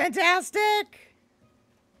 Oh, fantastic.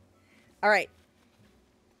 All right.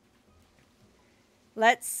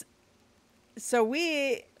 Let's... So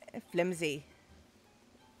we... Flimsy.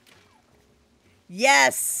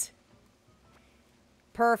 Yes!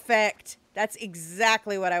 Perfect. That's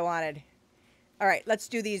exactly what I wanted. All right, let's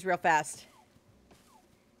do these real fast.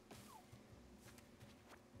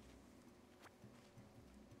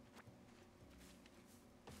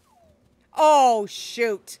 Oh,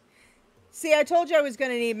 shoot. See, I told you I was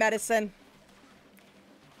going to need medicine.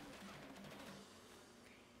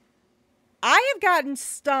 I have gotten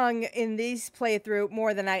stung in these playthrough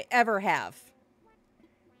more than I ever have.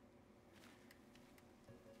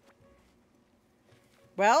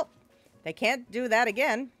 Well, they can't do that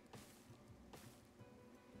again.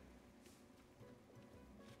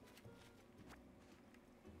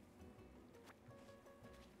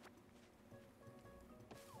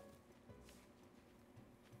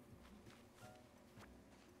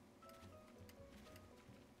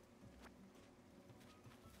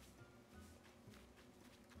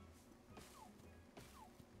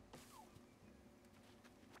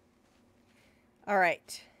 All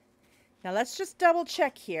right. Now let's just double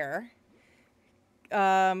check here.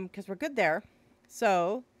 Because we're good there.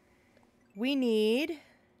 So we need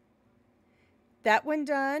that one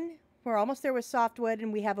done. We're almost there with softwood,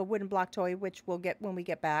 and we have a wooden block toy, which we'll get when we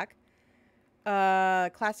get back.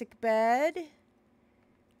 Classic bed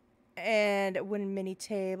and a wooden mini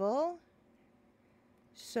table.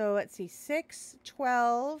 So let's see, 6,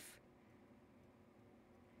 12.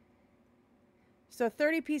 So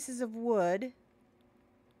 30 pieces of wood.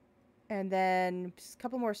 And then just a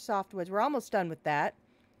couple more softwoods. We're almost done with that.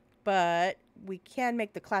 But we can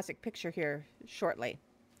make the classic picture here shortly.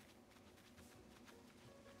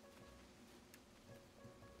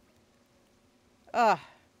 Ugh.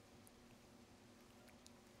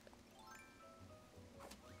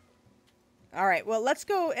 All right, well, let's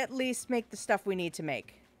go at least make the stuff we need to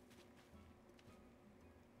make.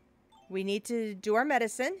 We need to do our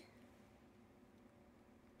medicine.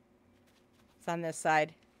 It's on this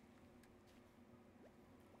side.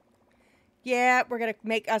 Yeah, we're going to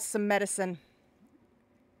make us some medicine.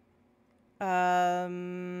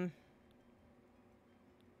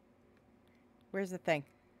 Where's the thing?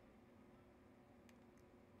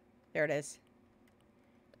 There it is.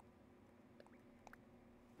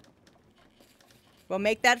 We'll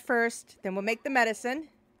make that first, then we'll make the medicine.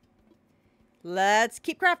 Let's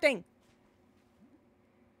keep crafting.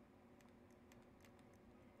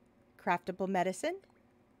 Craftable medicine.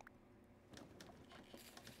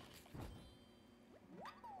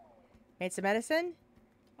 Made some medicine.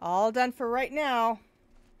 All done for right now.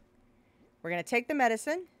 We're going to take the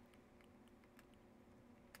medicine.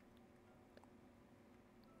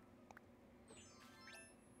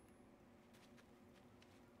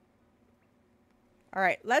 All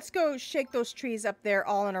right, let's go shake those trees up there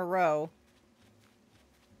all in a row.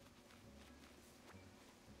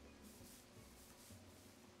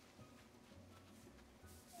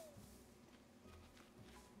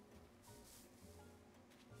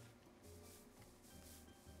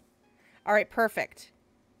 All right, perfect.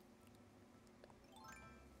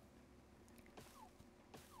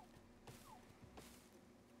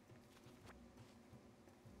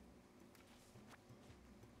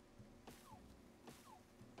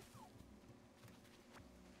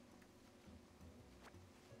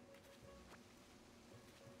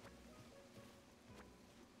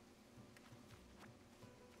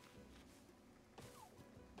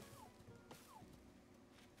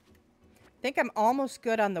 I think I'm almost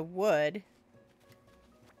good on the wood.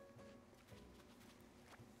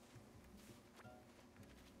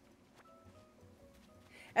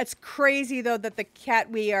 It's crazy, though, that the cat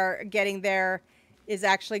we are getting there is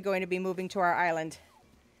actually going to be moving to our island.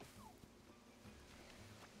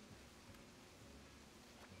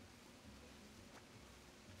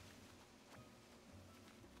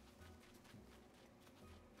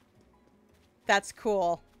 That's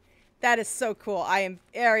cool. That is so cool. I am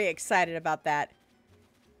very excited about that.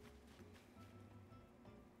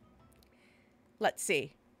 Let's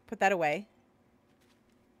see. Put that away.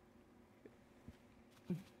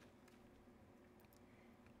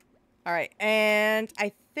 All right, and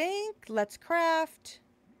I think let's craft.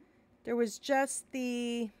 There was just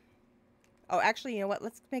the... Oh, actually, you know what?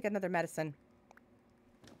 Let's make another medicine.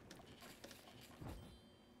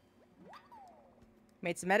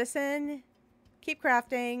 Made some medicine. Keep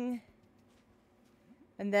crafting.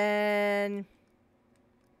 And then...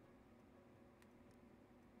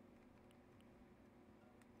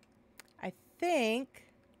 I think...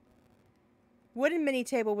 wooden mini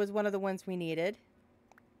table was one of the ones we needed.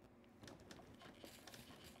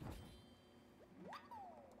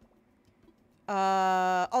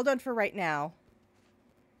 All done for right now.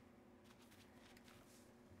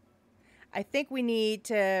 I think we need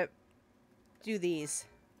to do these.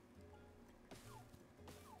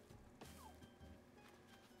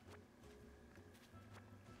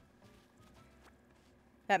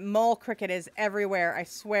 That mole cricket is everywhere, I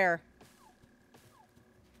swear.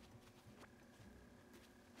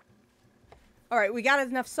 Alright, we got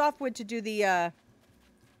enough softwood to do the,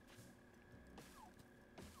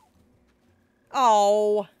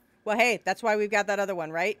 Oh. Well, hey, that's why we've got that other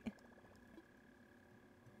one, right?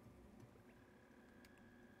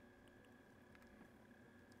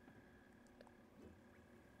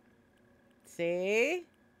 See?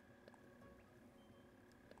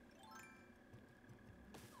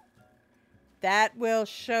 That will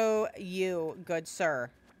show you, good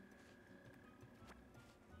sir.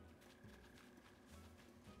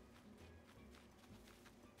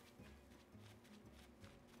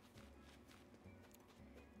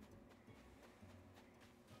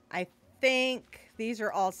 I think these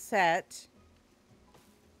are all set.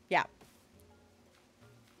 Yeah.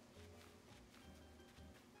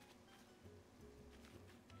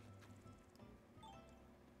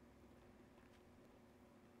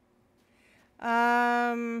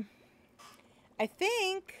 I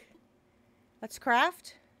think let's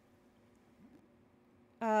craft.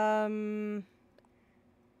 Oh,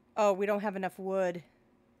 we don't have enough wood.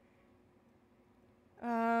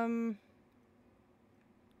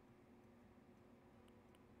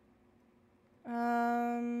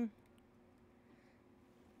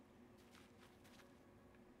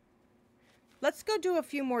 Let's go do a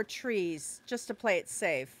few more trees just to play it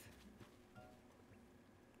safe.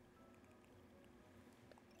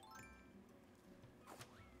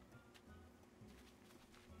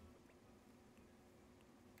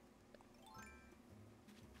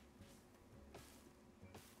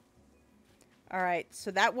 All right,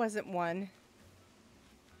 so that wasn't one.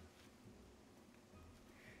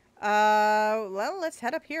 Well, let's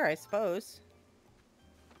head up here, I suppose.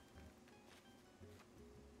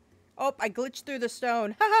 Oh, I glitched through the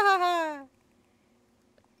stone. Ha ha ha ha!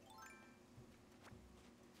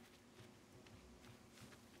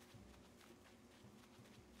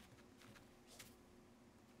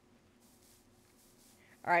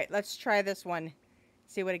 All right, let's try this one.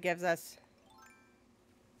 See what it gives us.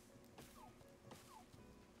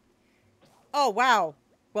 Oh, wow.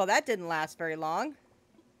 Well, that didn't last very long.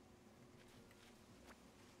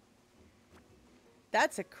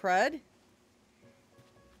 That's a crud.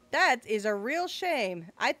 That is a real shame.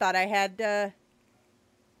 I thought I had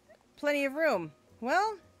plenty of room.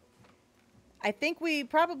 Well, I think we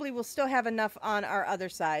probably will still have enough on our other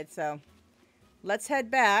side, so let's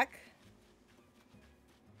head back.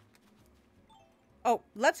 Oh,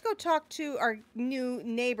 let's go talk to our new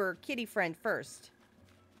neighbor, kitty friend, first.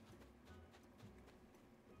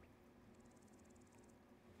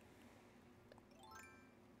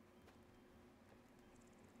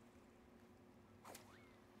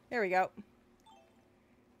 There we go.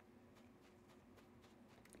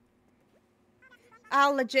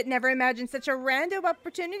 I'll legit never imagined such a random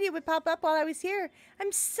opportunity would pop up while I was here.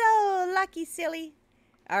 I'm so lucky, silly.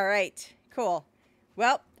 All right, cool.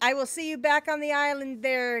 Well, I will see you back on the island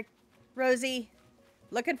there, Rosie.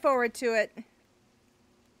 Looking forward to it.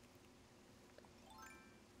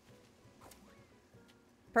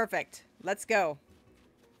 Perfect. Let's go.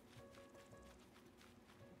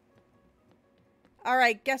 All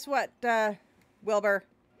right, guess what, Wilbur?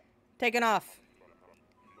 Taking off.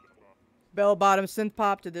 Bell-bottom synth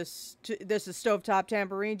pop to this is stovetop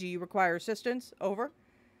tambourine. Do you require assistance? Over.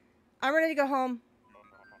 I'm ready to go home.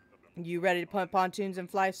 You ready to pump pontoons and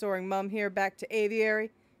fly soaring mum here back to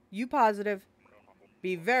aviary? You positive?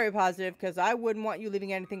 Be very positive, because I wouldn't want you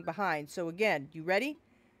leaving anything behind. So again, you ready?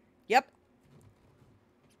 Yep.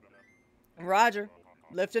 Roger.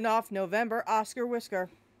 Lifting off November Oscar Whisker.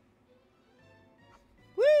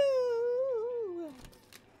 Woo!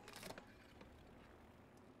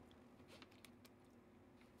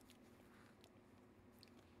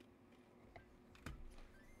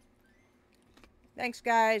 Thanks,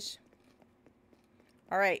 guys.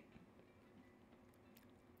 All right.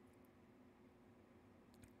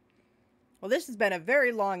 Well, this has been a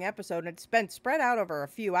very long episode, and it's been spread out over a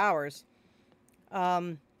few hours.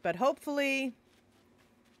 But hopefully...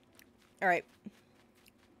 All right.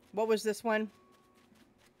 What was this one?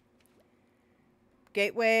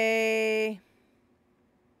 Gateway.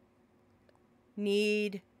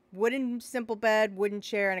 Need wooden simple bed, wooden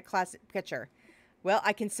chair, and a classic pitcher. Well,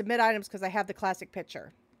 I can submit items because I have the classic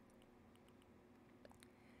pitcher.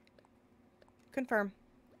 Confirm.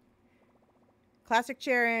 Classic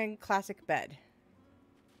chair and classic bed.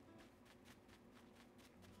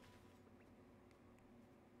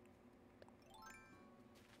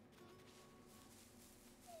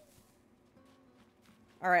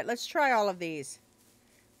 All right, let's try all of these.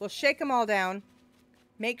 We'll shake them all down.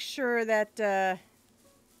 Make sure that...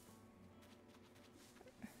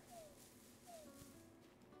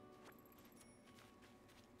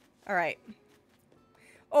 all right.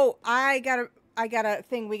 Oh, I got a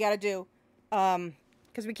thing we gotta do.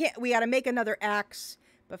 Because we gotta make another axe.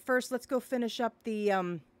 But first, let's go finish up the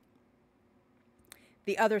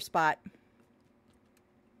other spot.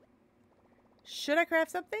 Should I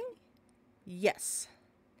craft something? Yes.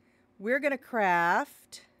 We're gonna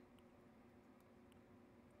craft...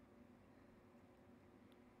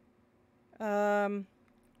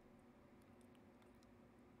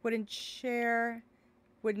 wooden chair,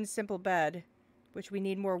 wooden simple bed, which we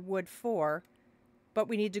need more wood for, but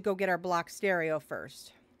we need to go get our block stereo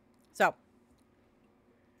first. So,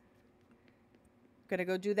 gonna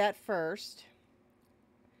go do that first.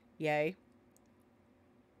 Yay.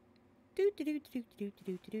 Do do do do do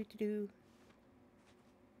do do do do.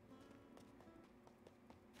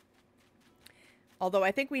 Although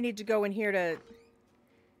I think we need to go in here to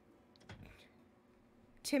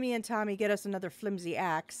Timmy and Tommy get us another flimsy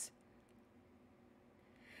axe.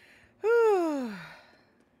 Whew.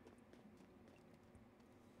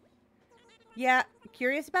 Yeah,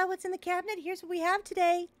 curious about what's in the cabinet? Here's what we have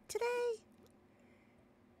today.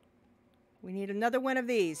 We need another one of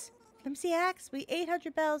these. Flimsy axe, we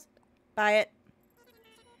 800 bells. Buy it.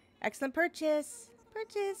 Excellent purchase.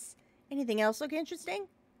 Purchase. Anything else look interesting?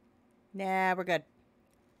 Nah, we're good.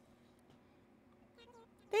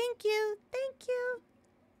 Thank you. Thank you.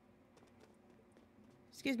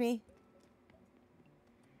 Excuse me.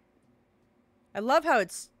 I love how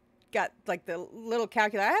it's got like the little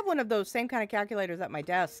calculator. I have one of those same kind of calculators at my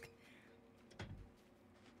desk.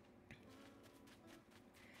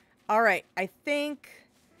 All right. I think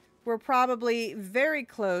we're probably very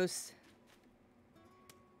close.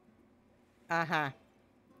 Uh-huh.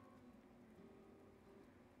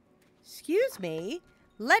 Excuse me.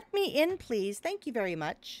 Let me in, please. Thank you very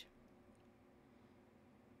much.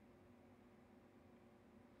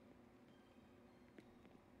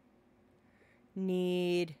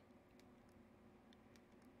 Need,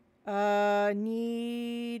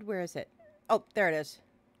 where is it? Oh, there it is.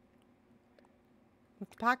 With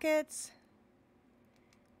the pockets.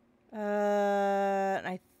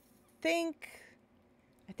 I think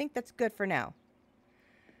that's good for now.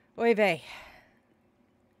 Oy vey.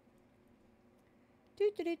 Do.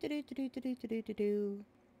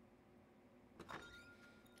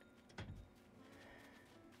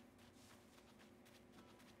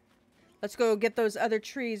 Let's go get those other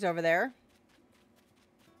trees over there.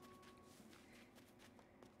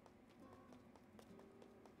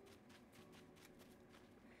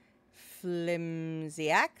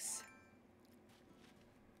 Flimsy axe.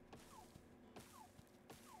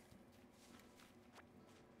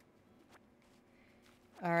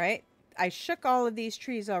 All right. I shook all of these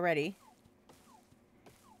trees already.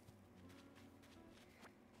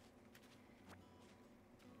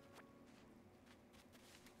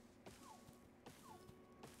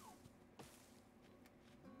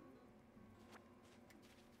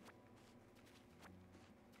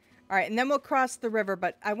 All right, and then we'll cross the river,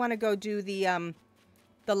 but I want to go do the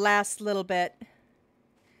last little bit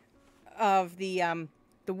of the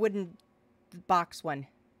wooden box one.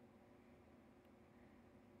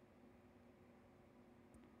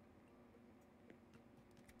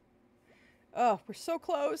 Oh, we're so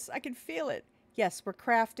close. I can feel it. Yes, we're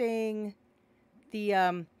crafting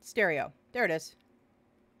the stereo. There it is.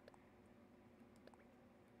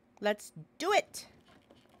 Let's do it.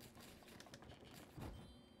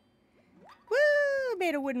 Woo!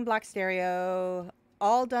 Made a wooden block stereo.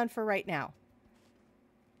 All done for right now.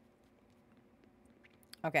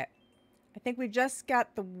 Okay. I think we just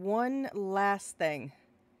got the one last thing.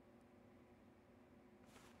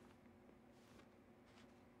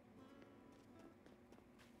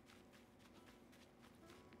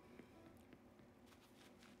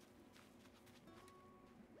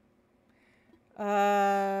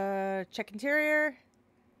 Check interior.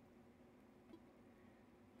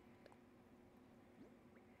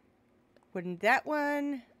 Wouldn't that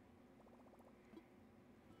one?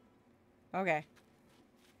 Okay.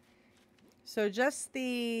 So just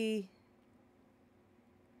the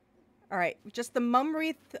All right, just the mum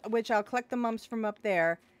wreath, which I'll collect the mums from up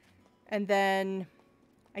there. And then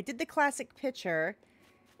I did the classic picture.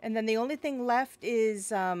 And then the only thing left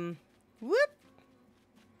is, whoop.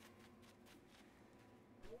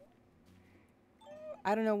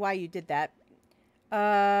 I don't know why you did that.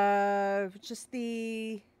 Just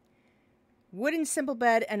the wooden simple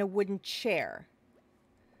bed and a wooden chair.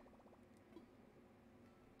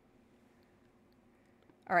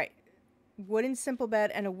 All right. Wooden simple bed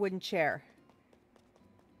and a wooden chair.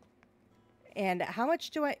 And how much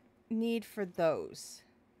do I need for those?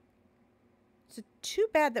 It's too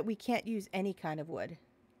bad that we can't use any kind of wood.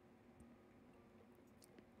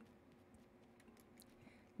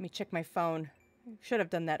 Let me check my phone. Should have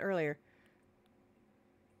done that earlier.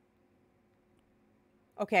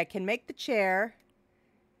 Okay, I can make the chair.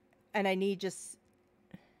 And I need just...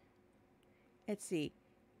 Let's see.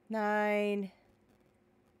 9...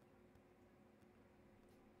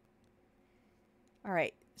 All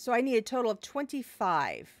right, so I need a total of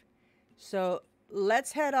 25. So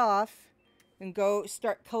let's head off and go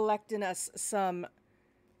start collecting us some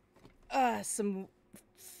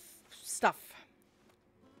stuff.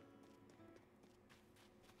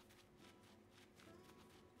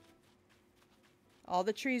 All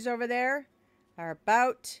the trees over there are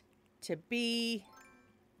about to be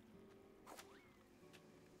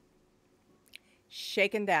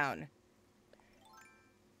shaken down.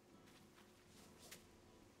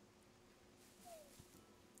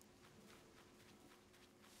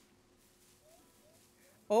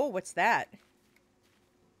 Oh, what's that?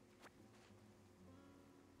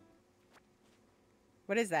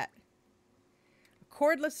 What is that? A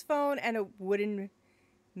cordless phone and a wooden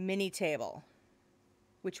mini table,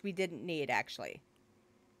 which we didn't need, actually.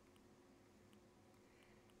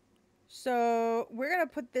 So we're going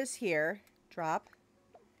to put this here. Drop.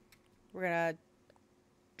 We're going to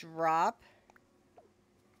drop.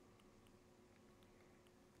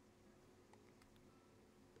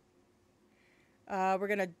 We're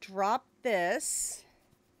going to drop this.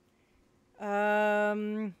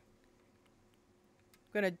 I'm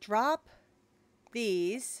going to drop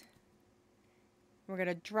these. We're going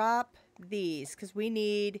to drop these because we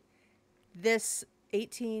need this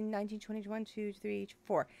 18, 19, 20, 1, 2, 3,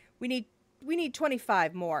 4. We need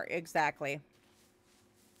 25 more, exactly.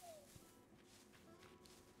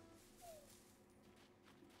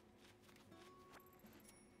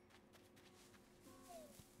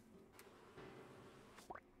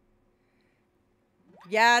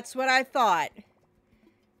 Yeah, that's what I thought.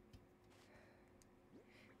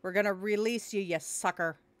 We're gonna release you, you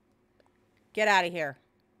sucker. Get out of here.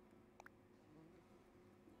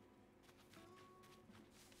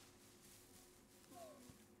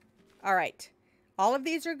 All right. All of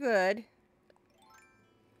these are good.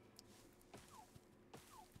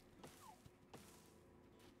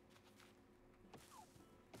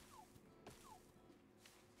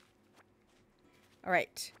 All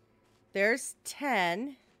right. There's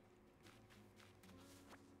 10.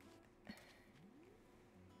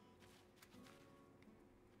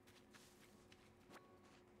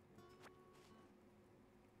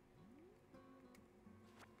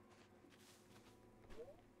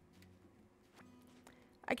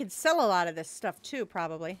 I could sell a lot of this stuff too,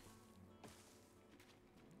 probably.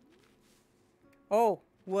 Oh,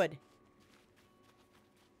 wood.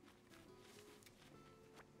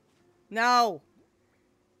 No.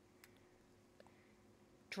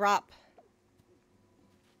 Drop.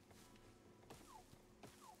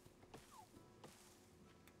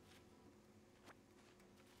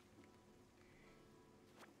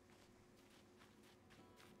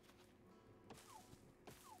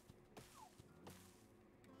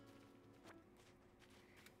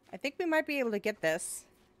 I think we might be able to get this.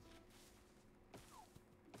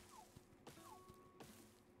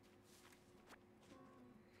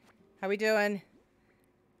 How we doing?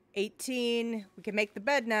 18. We can make the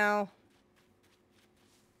bed now.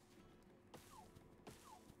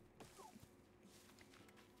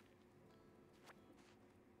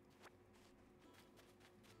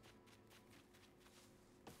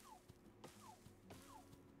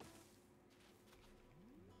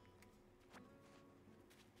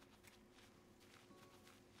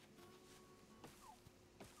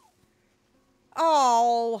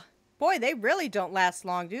 Oh, boy, they really don't last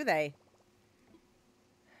long, do they?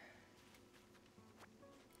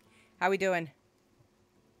 How we doing?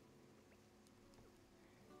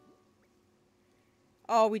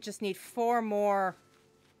 Oh, we just need 4 more.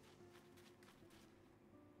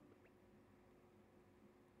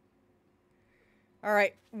 All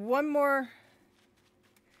right, one more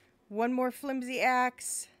flimsy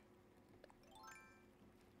axe.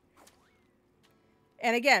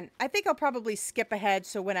 And again, I think I'll probably skip ahead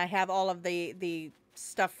so when I have all of the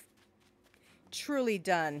stuff truly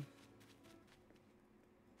done.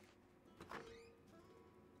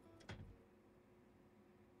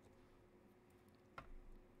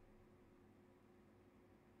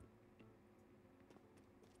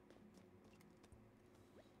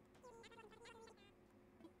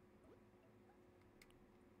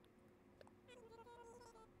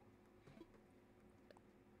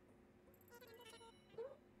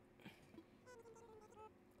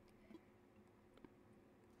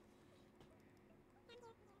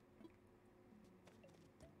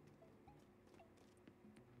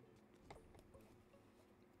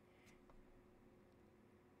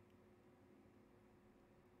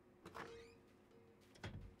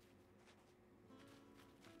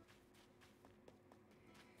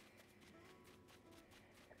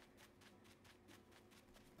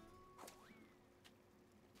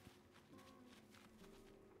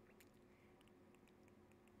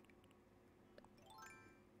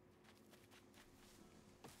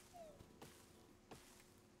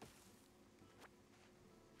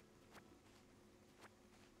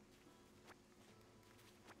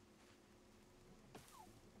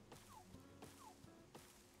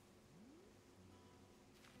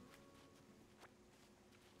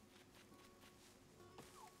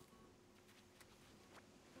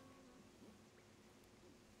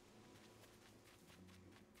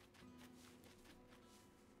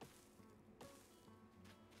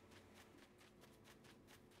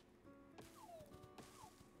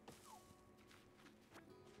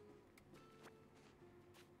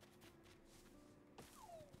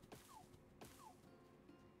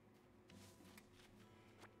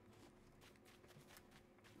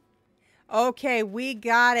 Okay, we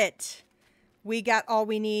got it. We got all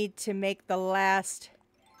we need to make the last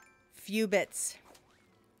few bits.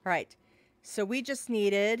 All right. So we just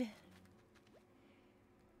needed...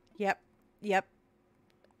 Yep.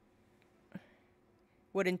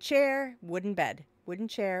 Wooden chair, wooden bed. Wooden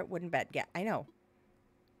chair, wooden bed. Yeah, I know.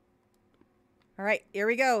 All right, here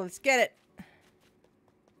we go. Let's get it.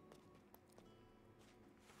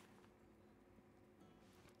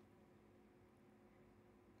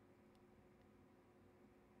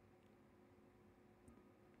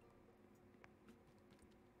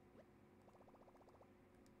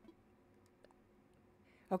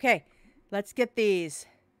 Okay, let's get these.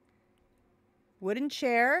 Wooden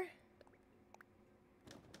chair.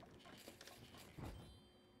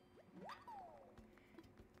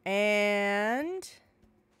 And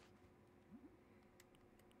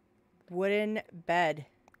wooden bed.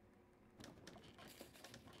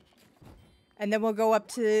 And then we'll go up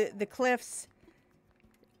to the cliffs.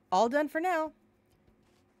 All done for now.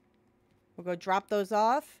 We'll go drop those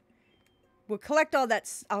off. We'll collect all that.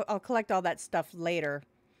 I'll collect all that stuff later.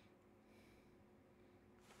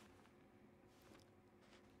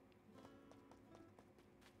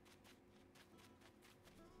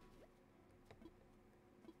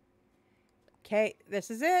 Okay, this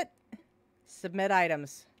is it. Submit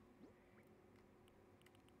items.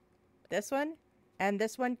 This one and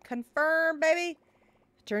this one. Confirm, baby.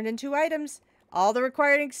 Turned into items. All the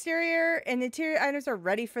required exterior and interior items are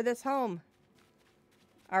ready for this home.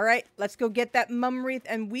 All right, let's go get that mum wreath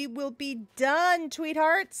and we will be done,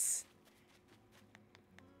 tweethearts.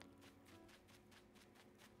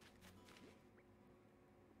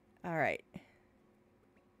 All right.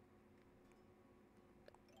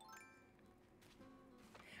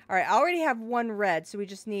 All right, I already have one red, so we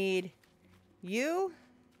just need you,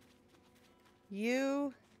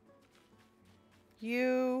 you,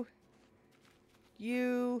 you,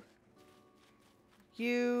 you,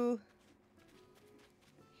 you,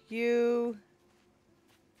 you,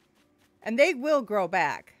 and they will grow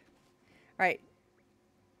back. All right,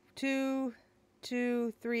 2,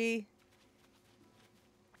 2, 3.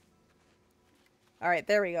 All right,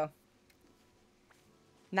 there we go.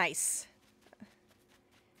 Nice.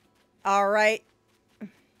 All right.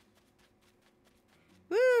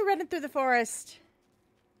 Woo, running through the forest.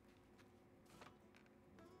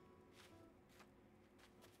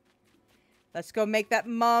 Let's go make that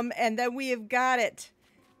mum, and then we have got it.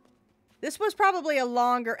 This was probably a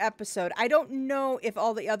longer episode. I don't know if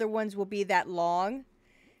all the other ones will be that long,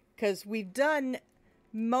 because we've done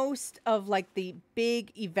most of like the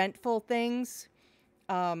big eventful things.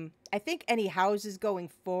 I think any houses going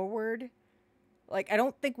forward, like, I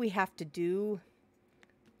don't think we have to do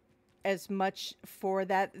as much for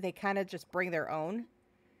that. They kind of just bring their own.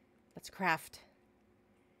 Let's craft.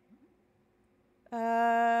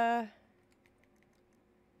 There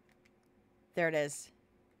it is.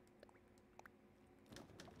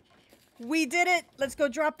 We did it. Let's go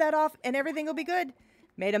drop that off and everything will be good.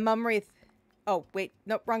 Made a mum wreath. Oh, wait.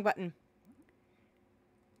 Nope, wrong button.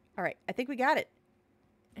 All right, I think we got it.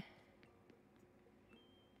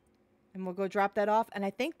 And we'll go drop that off. And I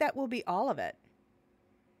think that will be all of it.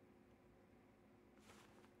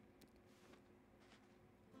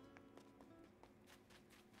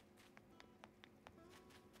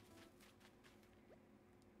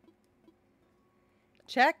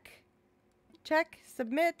 Check. Check.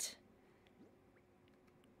 Submit.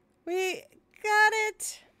 We got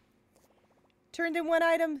it. Turned in one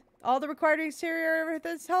item. All the required exterior of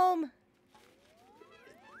this home.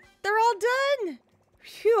 They're all done.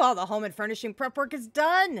 Phew, all the home and furnishing prep work is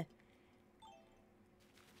done.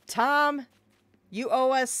 Tom, you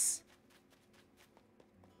owe us.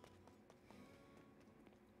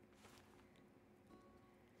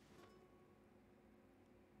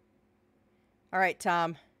 All right,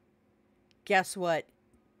 Tom. Guess what?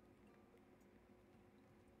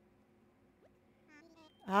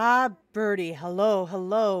 Ah, Birdie. Hello,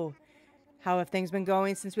 hello. How have things been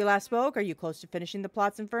going since we last spoke? Are you close to finishing the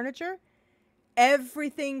plots and furniture?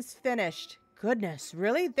 Everything's finished. Goodness,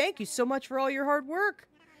 really? Thank you so much for all your hard work.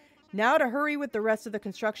 Now to hurry with the rest of the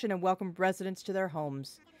construction and welcome residents to their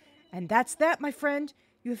homes. And that's that, my friend.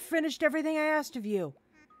 You have finished everything I asked of you.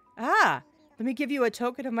 Ah, let me give you a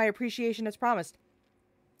token of my appreciation as promised.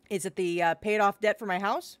 Is it the paid off debt for my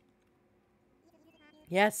house?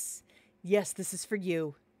 Yes. Yes, this is for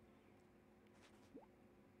you.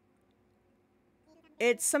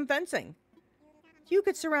 It's some fencing. You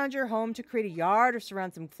could surround your home to create a yard or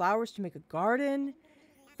surround some flowers to make a garden.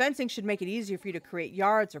 Fencing should make it easier for you to create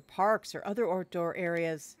yards or parks or other outdoor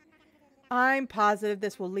areas. I'm positive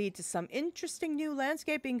this will lead to some interesting new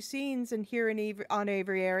landscaping scenes on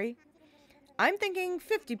Aviary. I'm thinking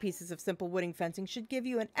 50 pieces of simple wooden fencing should give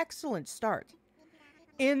you an excellent start.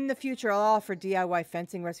 In the future, I'll offer DIY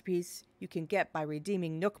fencing recipes you can get by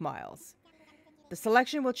redeeming Nook Miles. The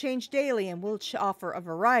selection will change daily and we'll offer a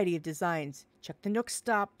variety of designs. Check the Nook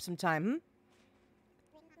stop sometime,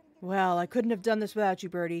 Well, I couldn't have done this without you,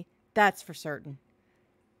 Birdie. That's for certain.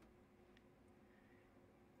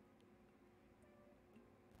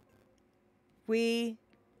 We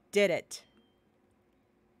did it.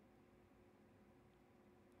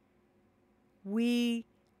 We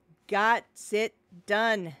got it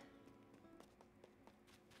done.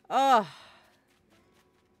 Oh.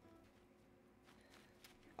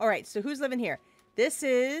 All right, so who's living here? This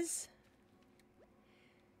is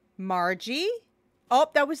Margie. Oh,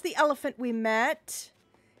 that was the elephant we met.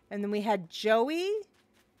 And then we had Joey.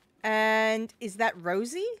 And is that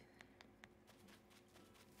Rosie?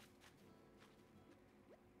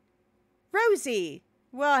 Rosie.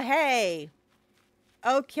 Well, hey.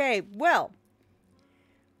 Okay, well,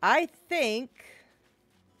 I think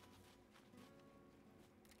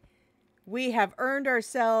we have earned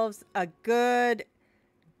ourselves a good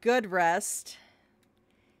rest.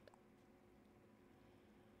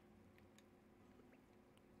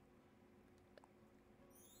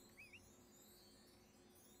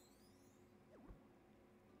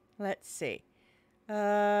 Let's see.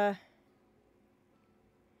 All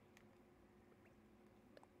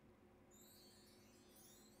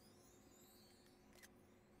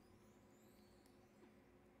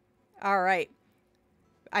right.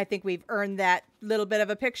 I think we've earned that little bit of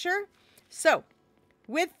a picture. So,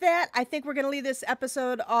 with that, I think we're going to leave this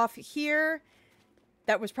episode off here.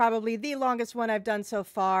 That was probably the longest one I've done so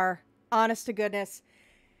far. Honest to goodness.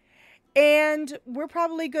 And we're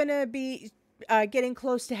probably going to be getting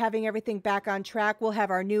close to having everything back on track. We'll have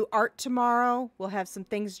our new art tomorrow. We'll have some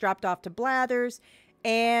things dropped off to Blathers.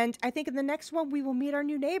 And I think in the next one, we will meet our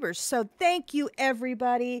new neighbors. So thank you,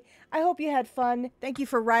 everybody. I hope you had fun. Thank you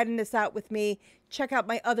for riding this out with me. Check out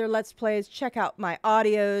my other Let's Plays. Check out my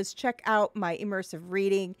audios. Check out my immersive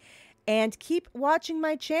reading. And keep watching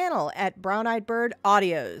my channel at Brown Eyed Bird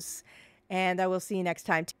Audios. And I will see you next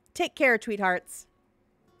time. Take care, tweethearts.